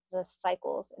the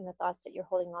cycles and the thoughts that you're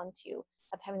holding on to,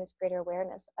 of having this greater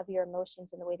awareness of your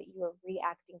emotions and the way that you are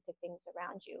reacting to things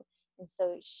around you. And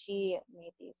so she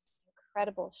made these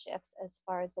incredible shifts as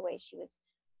far as the way she was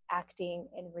acting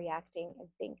and reacting and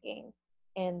thinking.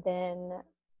 And then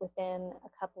within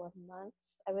a couple of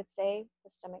months, I would say, the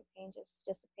stomach pain just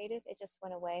dissipated. It just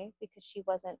went away because she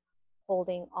wasn't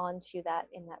holding on to that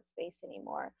in that space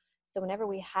anymore. So whenever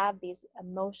we have these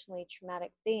emotionally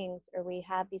traumatic things, or we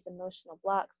have these emotional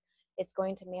blocks, it's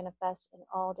going to manifest in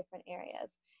all different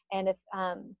areas. And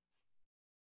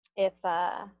if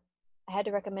I had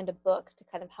to recommend a book to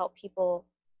kind of help people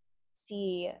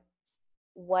see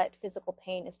what physical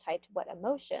pain is tied to what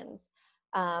emotions,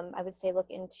 I would say look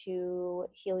into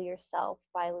Heal Yourself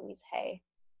by Louise Hay.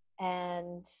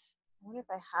 And I wonder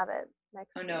if I have it Oh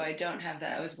next to no, me. I don't have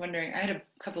that. I was wondering. I had a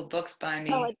couple books by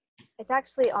Oh, me. it's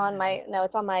actually on my, no,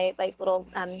 it's on my like little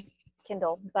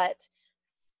Kindle, but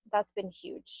that's been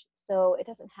huge. So it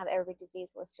doesn't have every disease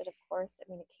listed, of course. I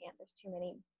mean, it can't, there's too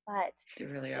many, but They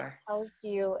really it are. tells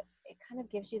you, it kind of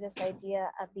gives you this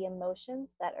idea of the emotions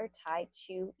that are tied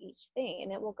to each thing.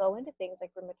 And it will go into things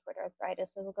like rheumatoid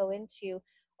arthritis, it will go into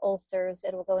ulcers,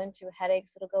 it will go into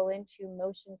headaches, it'll go into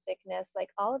motion sickness, like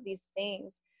all of these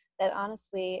things that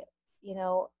honestly, you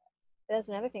know, that's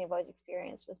another thing I've always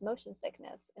experienced was motion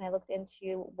sickness. And I looked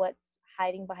into what's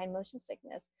hiding behind motion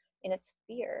sickness, and it's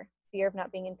fear. fear of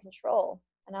not being in control.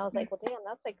 And I was like, well, damn,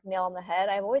 that's like nail on the head.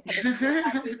 I've always had this fear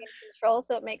of not being in control,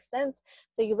 so it makes sense.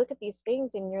 So you look at these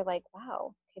things and you're like,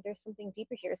 wow, okay, there's something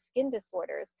deeper here. Skin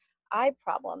disorders, eye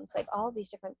problems, like all these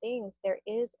different things. There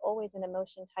is always an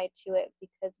emotion tied to it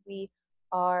because we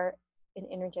are an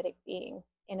energetic being,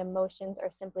 and emotions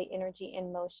are simply energy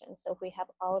in motion. So if we have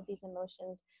all of these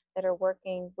emotions that are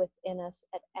working within us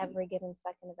at every given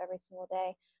second of every single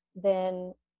day,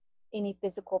 then any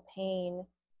physical pain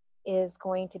is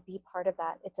going to be part of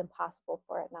that. It's impossible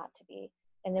for it not to be.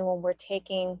 And then when we're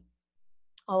taking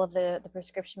all of the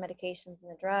prescription medications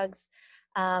and the drugs,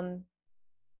 um,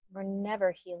 we're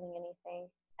never healing anything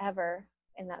ever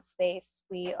in that space.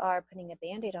 We are putting a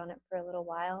band-aid on it for a little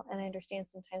while. And I understand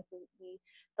sometimes we feel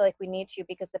like we need to,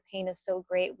 because the pain is so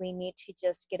great, we need to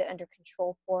just get it under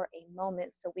control for a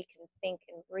moment so we can think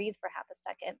and breathe for half a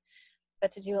second.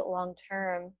 But to do it long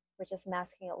term, we're just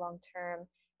masking it long term.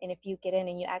 And if you get in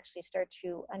and you actually start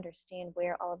to understand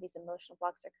where all of these emotional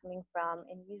blocks are coming from,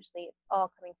 and usually it's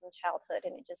all coming from childhood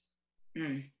and it just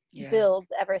Yeah.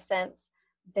 builds ever since,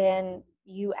 then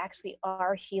you actually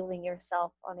are healing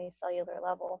yourself on a cellular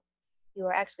level. You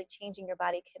are actually changing your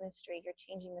body chemistry, you're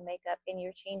changing the makeup, and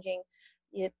you're changing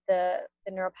the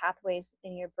neural pathways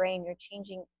in your brain. You're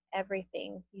changing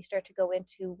everything. You start to go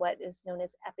into what is known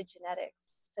as epigenetics.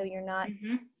 So you're not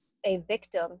a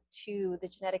victim to the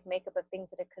genetic makeup of things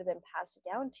that it could have been passed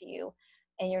down to you,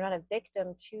 and you're not a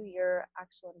victim to your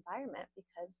actual environment,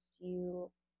 because you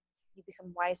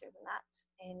become wiser than that,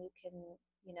 and you can,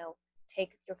 you know,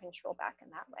 take your control back in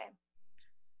that way.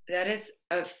 That is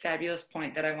a fabulous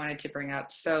point that I wanted to bring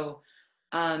up. So,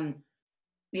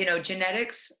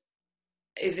 genetics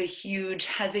has a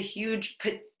huge,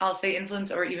 I'll say, influence,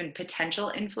 or even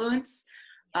potential influence.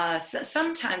 So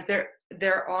sometimes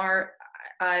there are,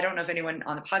 I don't know if anyone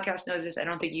on the podcast knows this. I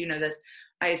don't think you know this.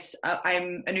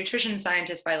 I'm a nutrition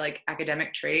scientist by like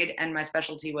academic trade, and my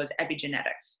specialty was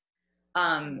epigenetics.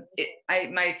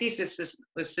 My thesis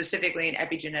was specifically in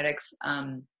epigenetics,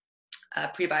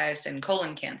 prebios and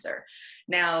colon cancer.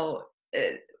 Now,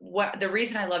 what the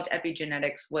reason I loved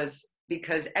epigenetics was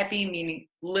because epi meaning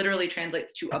literally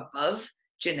translates to above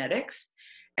genetics.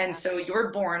 And so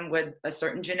you're born with a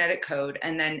certain genetic code,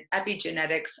 and then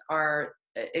epigenetics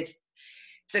it's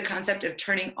a concept of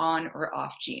turning on or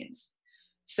off genes.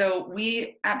 So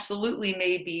we absolutely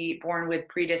may be born with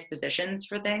predispositions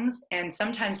for things, and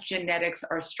sometimes genetics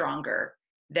are stronger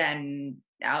than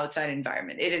outside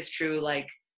environment. It is true, like,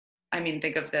 I mean,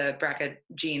 think of the BRCA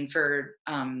gene for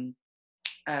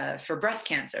breast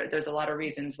cancer. There's a lot of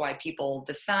reasons why people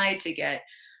decide to get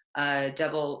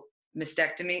double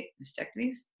mastectomies.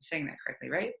 I'm saying that correctly,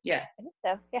 right? Yeah. I think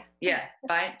so. Yeah. Yeah.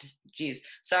 Fine. Geez.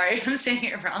 Sorry, I'm saying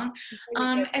it wrong.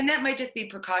 And that might just be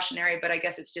precautionary, but I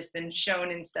guess it's just been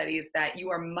shown in studies that you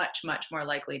are much, much more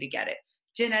likely to get it.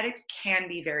 Genetics can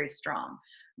be very strong,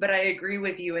 but I agree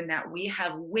with you in that we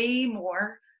have way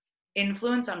more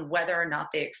influence on whether or not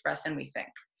they express than we think.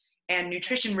 And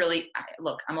nutrition really,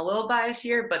 look, I'm a little biased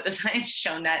here, but the science has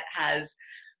shown that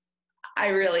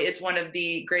it's one of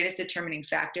the greatest determining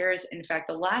factors. In fact,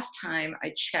 the last time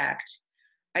I checked,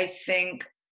 I think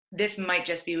this might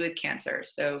just be with cancer,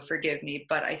 so forgive me,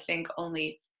 but I think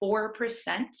only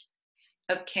 4%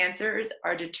 of cancers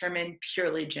are determined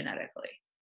purely genetically.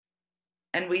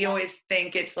 And we always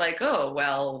think it's like, oh,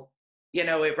 well,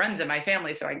 it runs in my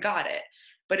family, so I got it.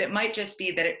 But it might just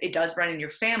be that it does run in your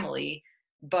family,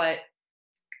 but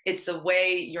it's the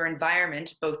way your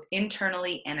environment, both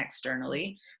internally and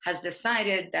externally, has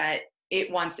decided that it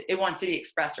wants to be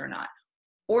expressed or not.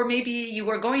 Or maybe you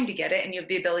are going to get it and you have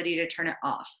the ability to turn it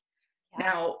off. Yeah.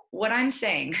 Now, what I'm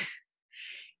saying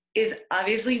is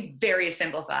obviously very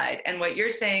simplified. And what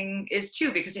you're saying is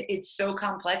too, because it's so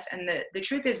complex. And the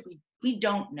truth is we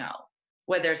don't know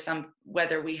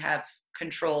whether we have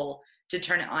control to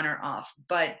turn it on or off.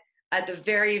 But at the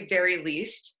very, very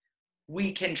least,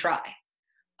 we can try,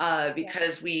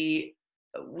 because we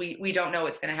don't know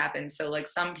what's going to happen. So like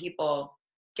some people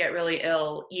get really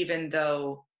ill, even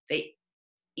though they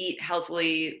eat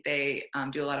healthily, they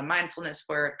do a lot of mindfulness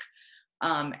work.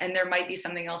 And there might be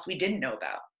something else we didn't know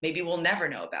about. Maybe we'll never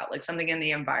know about, like something in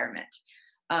the environment.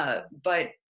 But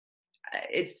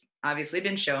it's obviously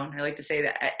been shown. I like to say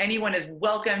that anyone is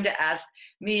welcome to ask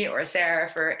me or Sarah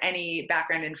for any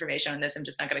background information on this. I'm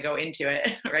just not going to go into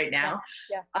it right now.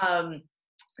 Yeah.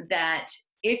 That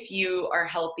if you are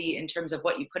healthy in terms of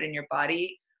what you put in your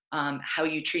body, how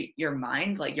you treat your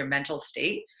mind, like your mental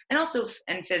state, and also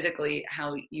and physically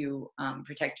how you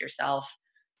protect yourself,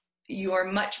 you are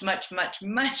much, much, much,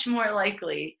 much more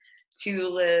likely to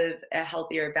live a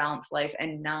healthier, balanced life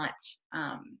and not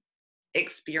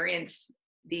experience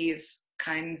these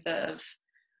kinds of,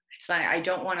 it's not, I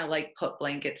don't want to like put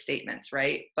blanket statements,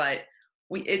 right? But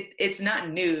it's not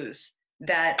news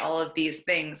that all of these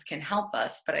things can help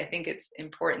us, but I think it's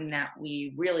important that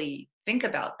we really think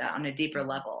about that on a deeper Mhm.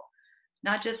 level.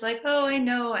 Not just like, oh, I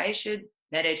know I should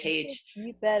I meditate should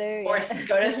eat better. or Yeah.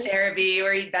 go to therapy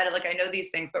or eat better. Like, I know these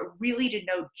things, but really to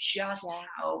know just Yeah.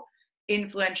 how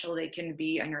influential they can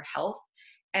be on your health.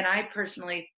 And I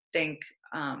personally think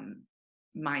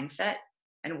mindset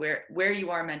and where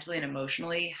you are mentally and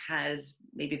emotionally has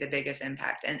maybe the biggest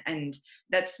impact. And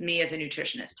that's me as a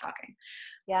nutritionist talking.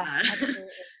 Yeah. Uh,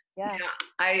 Absolutely. Yeah.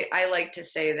 yeah, I like to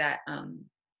say that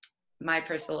my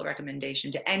personal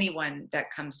recommendation to anyone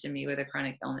that comes to me with a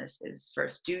chronic illness is,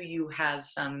 first, do you have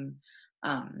some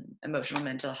emotional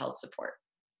mental health support?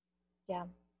 Yeah.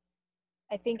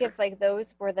 I think if like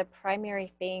those were the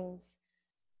primary things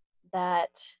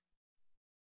that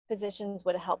physicians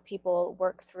would help people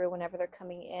work through whenever they're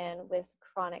coming in with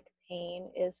chronic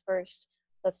pain is, first,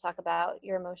 let's talk about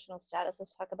your emotional status,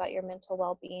 let's talk about your mental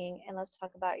well-being, and let's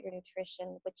talk about your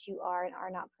nutrition, which you are and are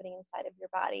not putting inside of your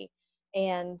body.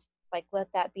 And like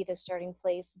let that be the starting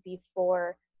place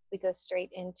before we go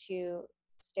straight into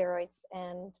steroids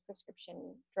and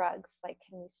prescription drugs. Like,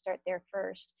 can we start there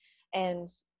first? And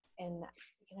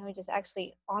just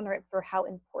actually honor it for how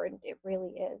important it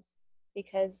really is.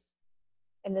 Because,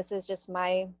 and this is just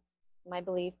my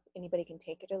belief, anybody can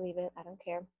take it or leave it, I don't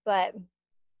care, but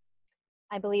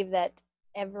I believe that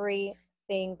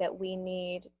everything that we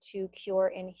need to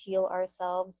cure and heal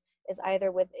ourselves is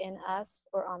either within us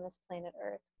or on this planet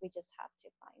Earth. We just have to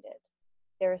find it.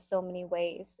 There are so many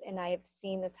ways, and I've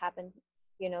seen this happen,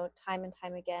 time and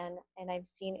time again. And I've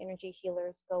seen energy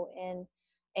healers go in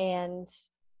and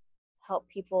help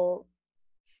people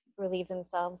relieve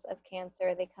themselves of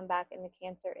cancer. They come back and the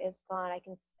cancer is gone.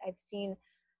 I've seen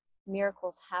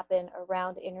miracles happen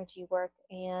around energy work.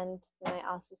 And then I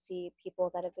also see people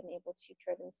that have been able to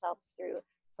cure themselves through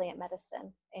plant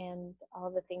medicine and all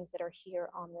the things that are here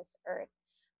on this earth.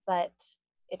 But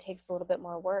it takes a little bit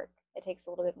more work. It takes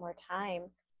a little bit more time.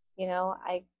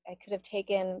 I could have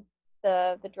taken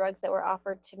the drugs that were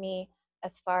offered to me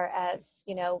as far as,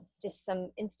 just some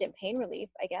instant pain relief,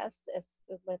 I guess, as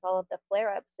with all of the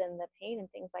flare-ups and the pain and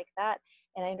things like that.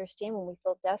 And I understand when we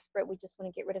feel desperate, we just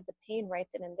want to get rid of the pain right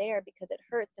then and there because it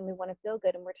hurts and we want to feel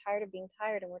good, and we're tired of being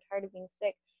tired, and we're tired of being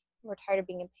sick, and we're tired of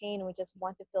being in pain, and we just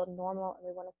want to feel normal, and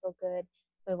we want to feel good,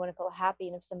 and we want to feel happy.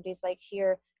 And if somebody's like,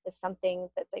 here is something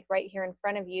that's like right here in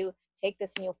front of you, take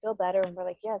this and you'll feel better. And we're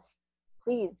like, yes,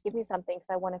 please give me something because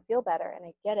I want to feel better. And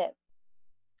I get it.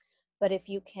 But if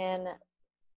you can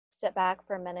step back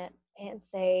for a minute and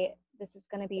say, this is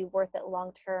going to be worth it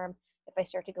long term if I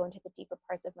start to go into the deeper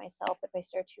parts of myself, if I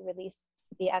start to release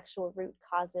the actual root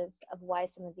causes of why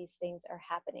some of these things are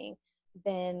happening,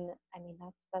 then I mean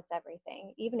that's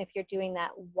everything. Even if you're doing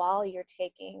that while you're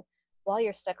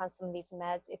stuck on some of these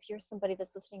meds, if you're somebody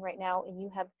that's listening right now and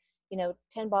you have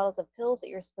 10 bottles of pills that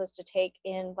you're supposed to take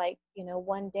in like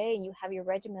one day, and you have your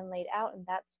regimen laid out, and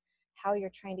that's how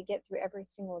you're trying to get through every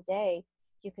single day,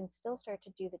 you can still start to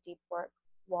do the deep work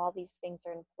while these things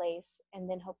are in place, and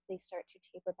then hopefully start to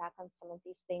taper back on some of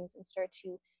these things and start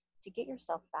to get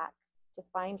yourself back, to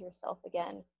find yourself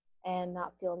again, and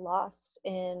not feel lost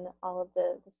in all of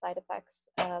the side effects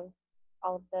of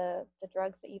all of the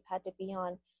drugs that you've had to be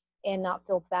on, and not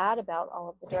feel bad about all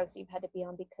of the drugs that you've had to be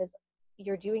on, because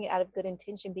you're doing it out of good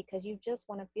intention, because you just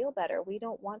want to feel better. We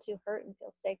don't want to hurt and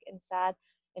feel sick and sad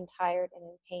and tired and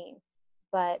in pain.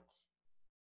 But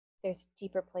there's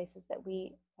deeper places that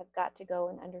we have got to go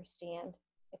and understand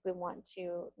if we want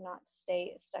to not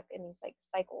stay stuck in these like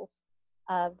cycles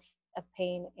of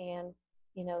pain and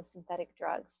synthetic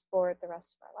drugs for the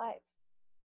rest of our lives.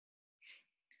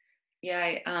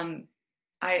 Yeah,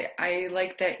 I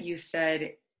like that you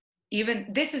said, even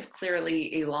this is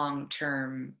clearly a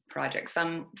long-term project,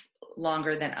 some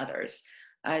longer than others.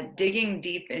 Digging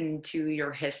deep into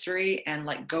your history and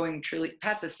like going truly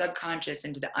past the subconscious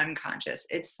into the unconscious,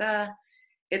 it's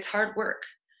hard work,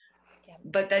 Yeah.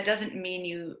 but that doesn't mean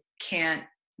you can't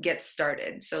get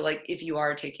started. So like if you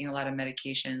are taking a lot of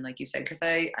medication, like you said, because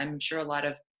I'm sure a lot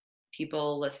of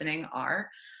people listening are,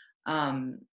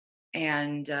 um,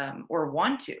 and or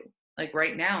want to, like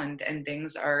right now, and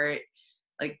things are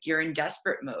like you're in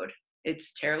desperate mode.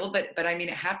 It's terrible, but I mean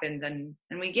it happens, and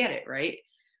we get it, right?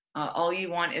 All you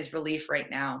want is relief right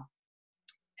now,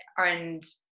 and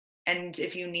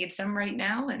if you need some right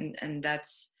now, and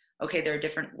that's okay. There are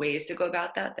different ways to go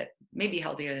about that may be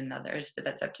healthier than others, but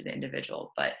that's up to the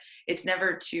individual. But it's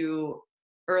never too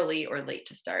early or late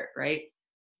to start, right?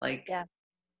 Like Yeah.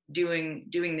 doing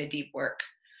the deep work.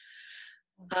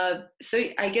 So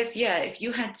I guess, yeah, if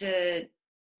you had to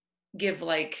give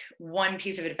like one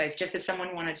piece of advice, just if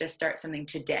someone wanted to start something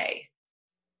today,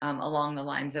 along the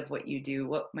lines of what you do,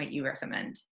 what might you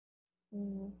recommend?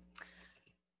 Mm.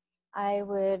 I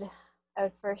would I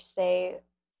would first say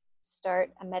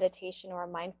start a meditation or a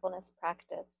mindfulness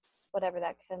practice, whatever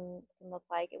that can look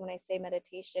like. And when I say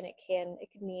meditation, it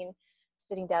could mean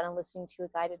sitting down and listening to a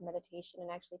guided meditation and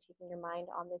actually taking your mind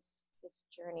on this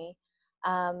journey.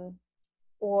 Um,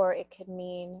 or it could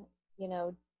mean,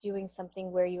 doing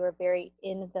something where you are very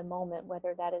in the moment,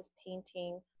 whether that is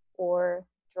painting or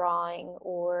drawing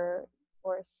or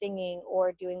singing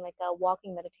or doing like a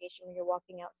walking meditation where you're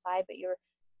walking outside but you're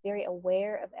very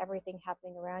aware of everything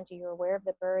happening around you. You're aware of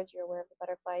the birds, you're aware of the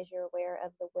butterflies, you're aware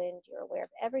of the wind, you're aware of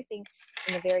everything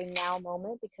in the very now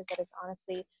moment, because that is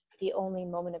honestly the only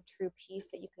moment of true peace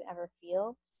that you can ever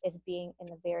feel, is being in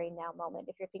the very now moment.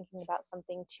 If you're thinking about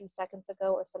something 2 seconds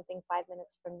ago or something 5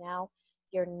 minutes from now,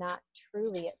 you're not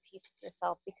truly at peace with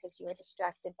yourself because you are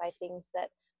distracted by things that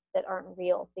aren't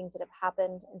real, things that have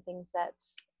happened and things that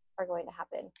are going to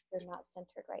happen. You're not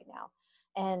centered right now.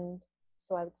 And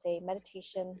so I would say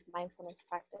meditation, mindfulness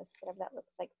practice, whatever that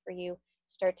looks like for you,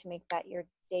 start to make that your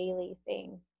daily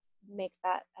thing. Make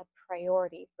that a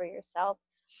priority for yourself.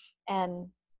 And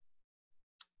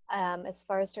as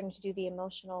far as starting to do the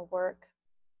emotional work,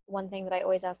 one thing that I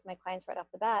always ask my clients right off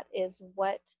the bat is,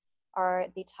 what are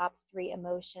the top three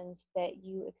emotions that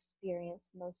you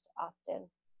experience most often?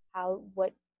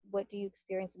 What do you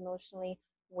experience emotionally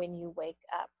when you wake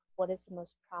up? What is the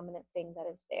most prominent thing that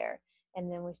is there? And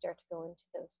then we start to go into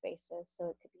those spaces. So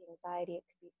it could be anxiety, it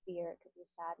could be fear, it could be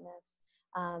sadness,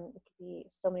 it could be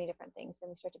so many different things. Then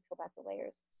we start to peel back the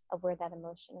layers of where that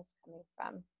emotion is coming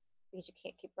from, because you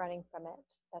can't keep running from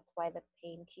it. That's why the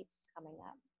pain keeps coming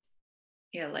up.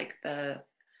 Yeah, like the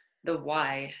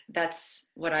why. That's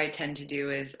what I tend to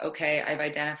do is, okay, I've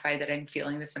identified that I'm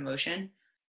feeling this emotion.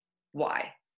 Why?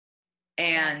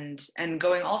 Yeah. And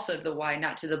going also to the why,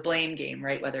 not to the blame game,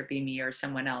 right? Whether it be me or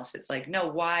someone else. It's like, no,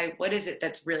 why? What is it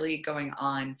that's really going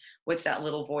on? What's that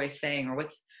little voice saying? Or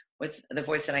what's the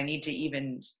voice that I need to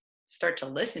even start to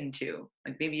listen to?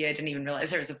 Like maybe I didn't even realize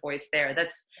there was a voice there.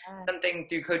 That's Yeah. something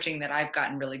through coaching that I've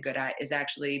gotten really good at, is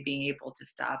actually being able to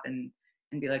stop and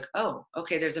be like, oh,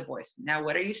 okay, there's a voice. Now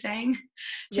what are you saying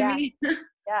to Yeah. me?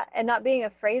 Yeah. And not being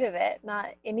afraid of it.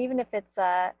 Not, and even if it's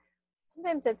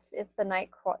sometimes it's the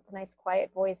nice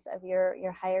quiet voice of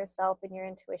your higher self and your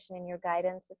intuition and your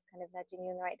guidance that's kind of nudging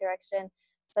you in the right direction.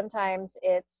 Sometimes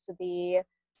it's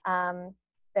um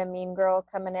the mean girl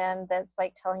coming in that's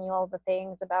like telling you all the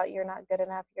things about, you're not good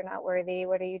enough, you're not worthy,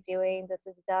 what are you doing, this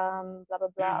is dumb, blah blah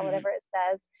blah, Hmm. whatever it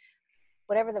says.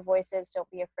 Whatever the voice is, don't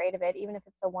be afraid of it. Even if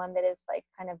it's the one that is like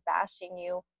kind of bashing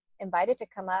you, invite it to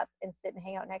come up and sit and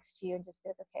hang out next to you and just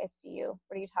be like, okay, I see you.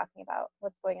 What are you talking about?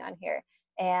 What's going on here?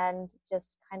 And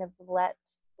just kind of let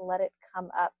it come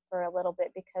up for a little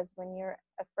bit, because when you're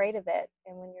afraid of it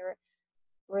and when you're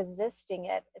resisting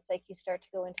it, it's like you start to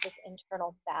go into this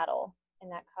internal battle,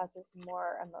 and that causes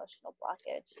more emotional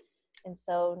blockage. And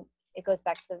so it goes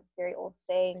back to the very old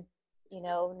saying,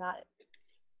 not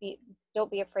be don't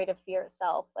be afraid of fear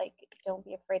itself. Like, don't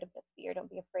be afraid of the fear, don't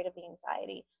be afraid of the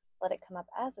anxiety. Let it come up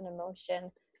as an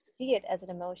emotion, see it as an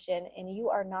emotion, and you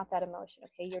are not that emotion.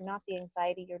 Okay, you're not the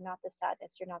anxiety, you're not the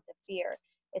sadness, you're not the fear.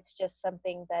 It's just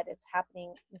something that is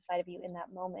happening inside of you in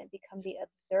that moment. Become the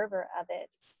observer of it,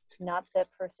 not the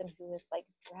person who is like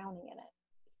drowning in it.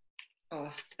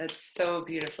 Oh, that's so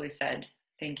beautifully said.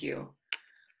 Thank you.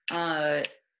 Uh,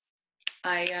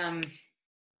 I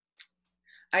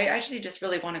I actually just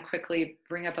really want to quickly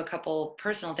bring up a couple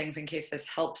personal things in case this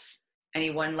helps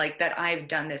anyone, like that I've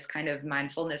done this kind of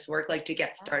mindfulness work, like to get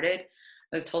Yeah. started.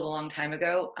 I was told a long time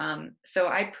ago. So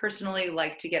I personally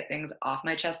like to get things off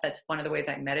my chest. That's one of the ways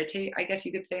I meditate, I guess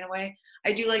you could say, in a way.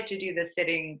 I do like to do the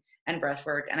sitting and breath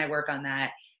work, and I work on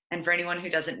that. And for anyone who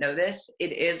doesn't know this,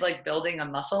 it is like building a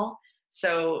muscle.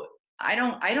 So I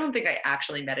don't think I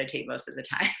actually meditate most of the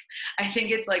time. I think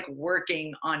it's like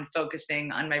working on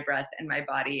focusing on my breath and my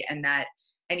body, and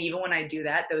even when I do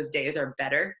that, those days are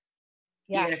better.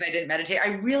 Yeah. Even if I didn't meditate,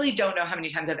 I really don't know how many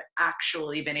times I've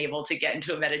actually been able to get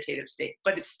into a meditative state,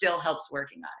 but it still helps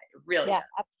working on it. It really Yeah,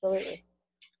 does. absolutely.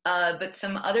 But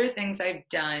some other things I've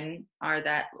done are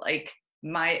that, like,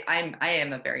 I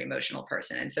am a very emotional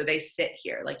person, and so they sit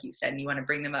here, like you said, and you want to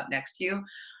bring them up next to you.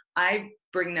 I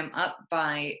bring them up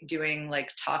by doing like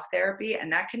talk therapy,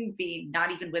 and that can be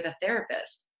not even with a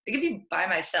therapist. It can be by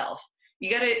myself.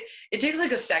 It takes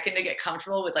like a second to get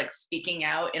comfortable with like speaking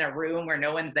out in a room where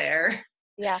no one's there.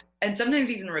 Yeah. And sometimes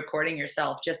even recording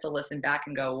yourself just to listen back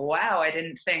and go, wow, I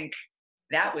didn't think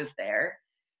that was there.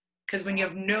 Because when you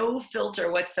have no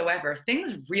filter whatsoever,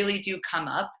 things really do come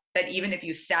up that even if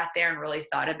you sat there and really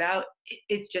thought about,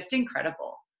 it's just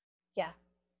incredible. Yeah.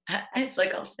 It's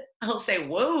like I'll say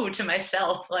whoa to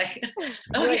myself, like, You're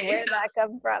like, okay, where did that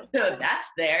come from? so that's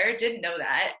there, didn't know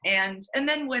that. And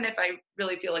then when, if I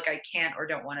really feel like I can't or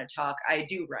don't want to talk, I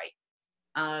do write.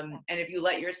 And if you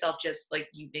let yourself just, like,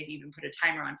 you maybe even put a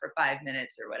timer on for 5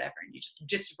 minutes or whatever, and you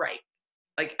just write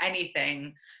like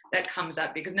anything that comes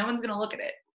up, because no one's going to look at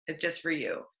it. It's just for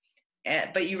you.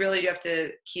 But you really do have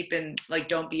to keep in, like,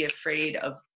 don't be afraid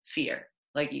of fear.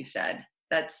 Like you said,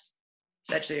 that's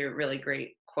actually a really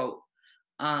great quote.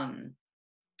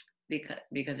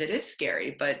 Because it is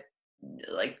scary, but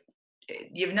like,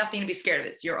 you have nothing to be scared of.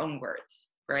 It's your own words,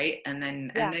 right? And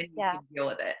then Yeah, you yeah. can deal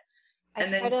with it. I And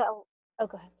try then, to, oh,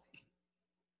 go ahead.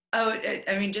 oh,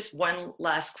 I mean, just one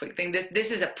last quick thing.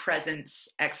 This is a presence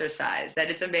exercise. That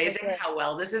it's It amazing is. how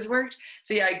well this has worked.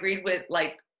 So yeah, I agreed with,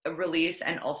 like, a release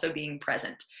and also being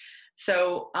present.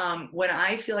 So when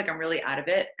I feel like I'm really out of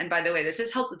it, and by the way, this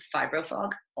has helped with fibro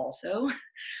fog also.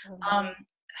 Oh, Um, nice.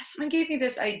 someone gave me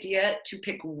this idea to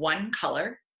pick one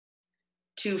color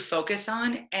to focus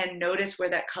on and notice where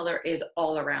that color is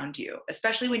all around you,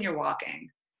 especially when you're walking.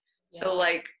 So, Yeah.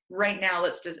 like, right now,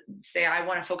 let's just say I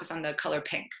want to focus on the color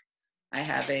pink. I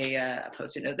have a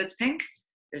post-it note that's pink.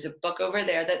 There's a book over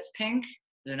there that's pink.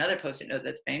 There's another post-it note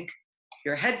that's pink.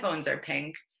 Your headphones are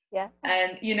pink. Yeah.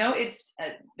 And it's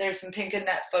there's some pink in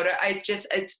that photo.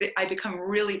 I become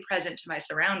really present to my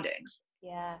surroundings.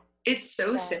 Yeah. It's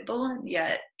so Yeah. simple, and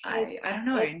yet It's I don't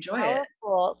know, I it's enjoy it.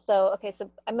 powerful. So, okay,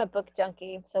 so I'm a book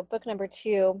junkie. So book number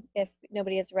two, if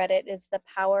nobody has read it, is The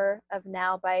Power of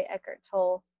Now by Eckhart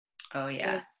Tolle. Oh It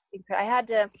yeah. is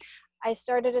I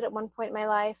started it at one point in my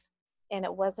life and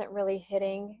it wasn't really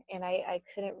hitting and I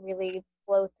couldn't really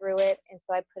flow through it. And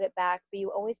so I put it back, but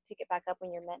you always pick it back up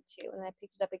when you're meant to. And I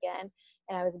picked it up again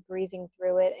and I was breezing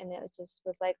through it and it just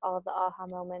was like all of the aha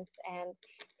moments. And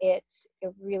it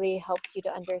really helps you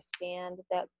to understand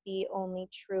that the only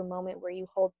true moment where you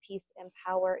hold peace and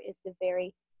power is the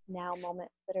very now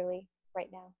moment, literally right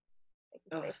now, like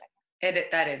this Oh, very second.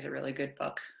 that is a really good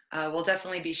book. We'll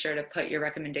definitely be sure to put your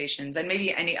recommendations and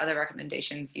maybe any other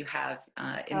recommendations you have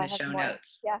Oh, in I the have show more.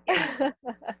 notes. Yeah. Yeah,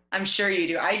 I'm sure you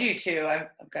do. I do too. I've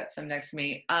got some next to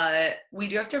me. We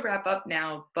do have to wrap up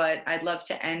now, but I'd love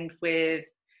to end with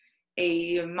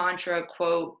a mantra,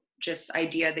 quote, just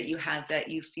idea that you have that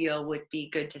you feel would be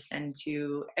good to send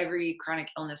to every chronic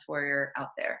illness warrior out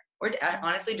there, or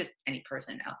honestly, just any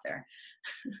person out there.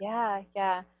 Yeah,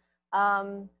 yeah.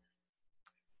 Um,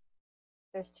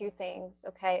 there's two things,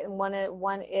 okay? And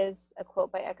one is a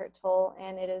quote by Eckhart Tolle,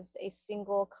 and it is a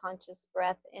single conscious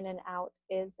breath in and out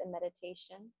is a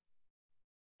meditation,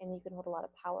 and you can hold a lot of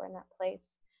power in that place.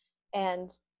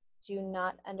 And do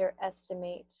not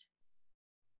underestimate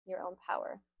your own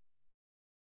power.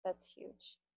 That's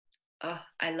huge. Oh,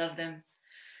 I love them.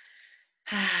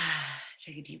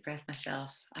 Take a deep breath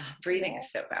myself. Breathing Yeah,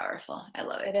 is so powerful. I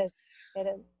love it it. is. It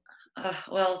is.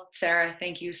 Well, Sarah,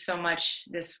 thank you so much.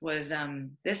 This was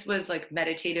like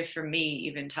meditative for me,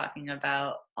 even talking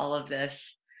about all of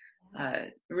this.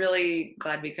 Really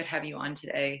glad we could have you on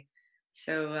today.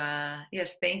 So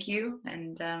yes, thank you,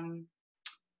 and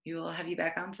we will have you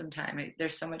back on sometime.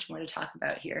 There's so much more to talk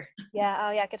about here. Yeah,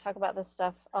 oh yeah, I could talk about this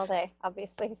stuff all day,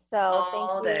 obviously. So thank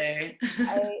All you. day.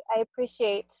 I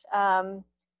appreciate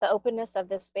the openness of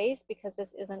this space because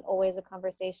this isn't always a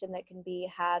conversation that can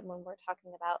be had when we're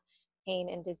talking about pain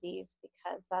and disease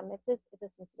because it's a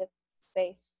sensitive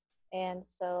space. And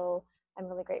so I'm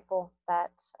really grateful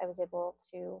that I was able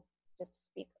to just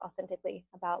speak authentically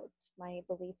about my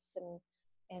beliefs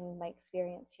and my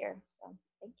experience here. So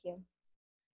thank you.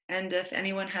 And if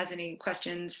anyone has any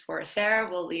questions for Sarah,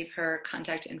 we'll leave her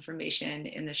contact information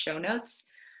in the show notes.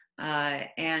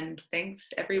 And thanks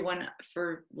everyone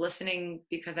for listening,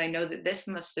 because I know that this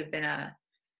must have been a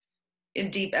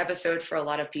deep episode for a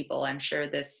lot of people. I'm sure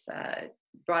this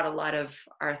brought a lot of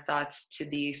our thoughts to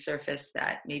the surface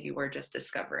that maybe we're just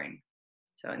discovering.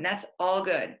 So, and that's all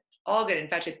good. All good. In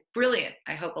fact, it's brilliant.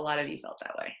 I hope a lot of you felt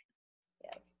that way.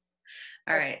 Yeah.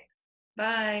 All right.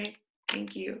 Bye.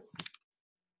 Thank you.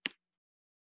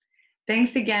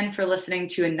 Thanks again for listening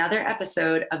to another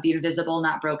episode of the Invisible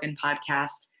Not Broken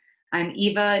podcast. I'm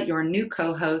Eva, your new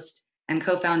co-host and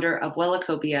co-founder of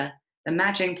Wellacopia, the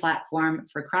matching platform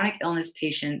for chronic illness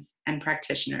patients and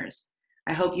practitioners.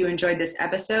 I hope you enjoyed this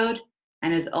episode,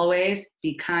 and as always,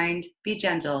 be kind, be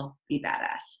gentle, be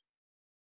badass.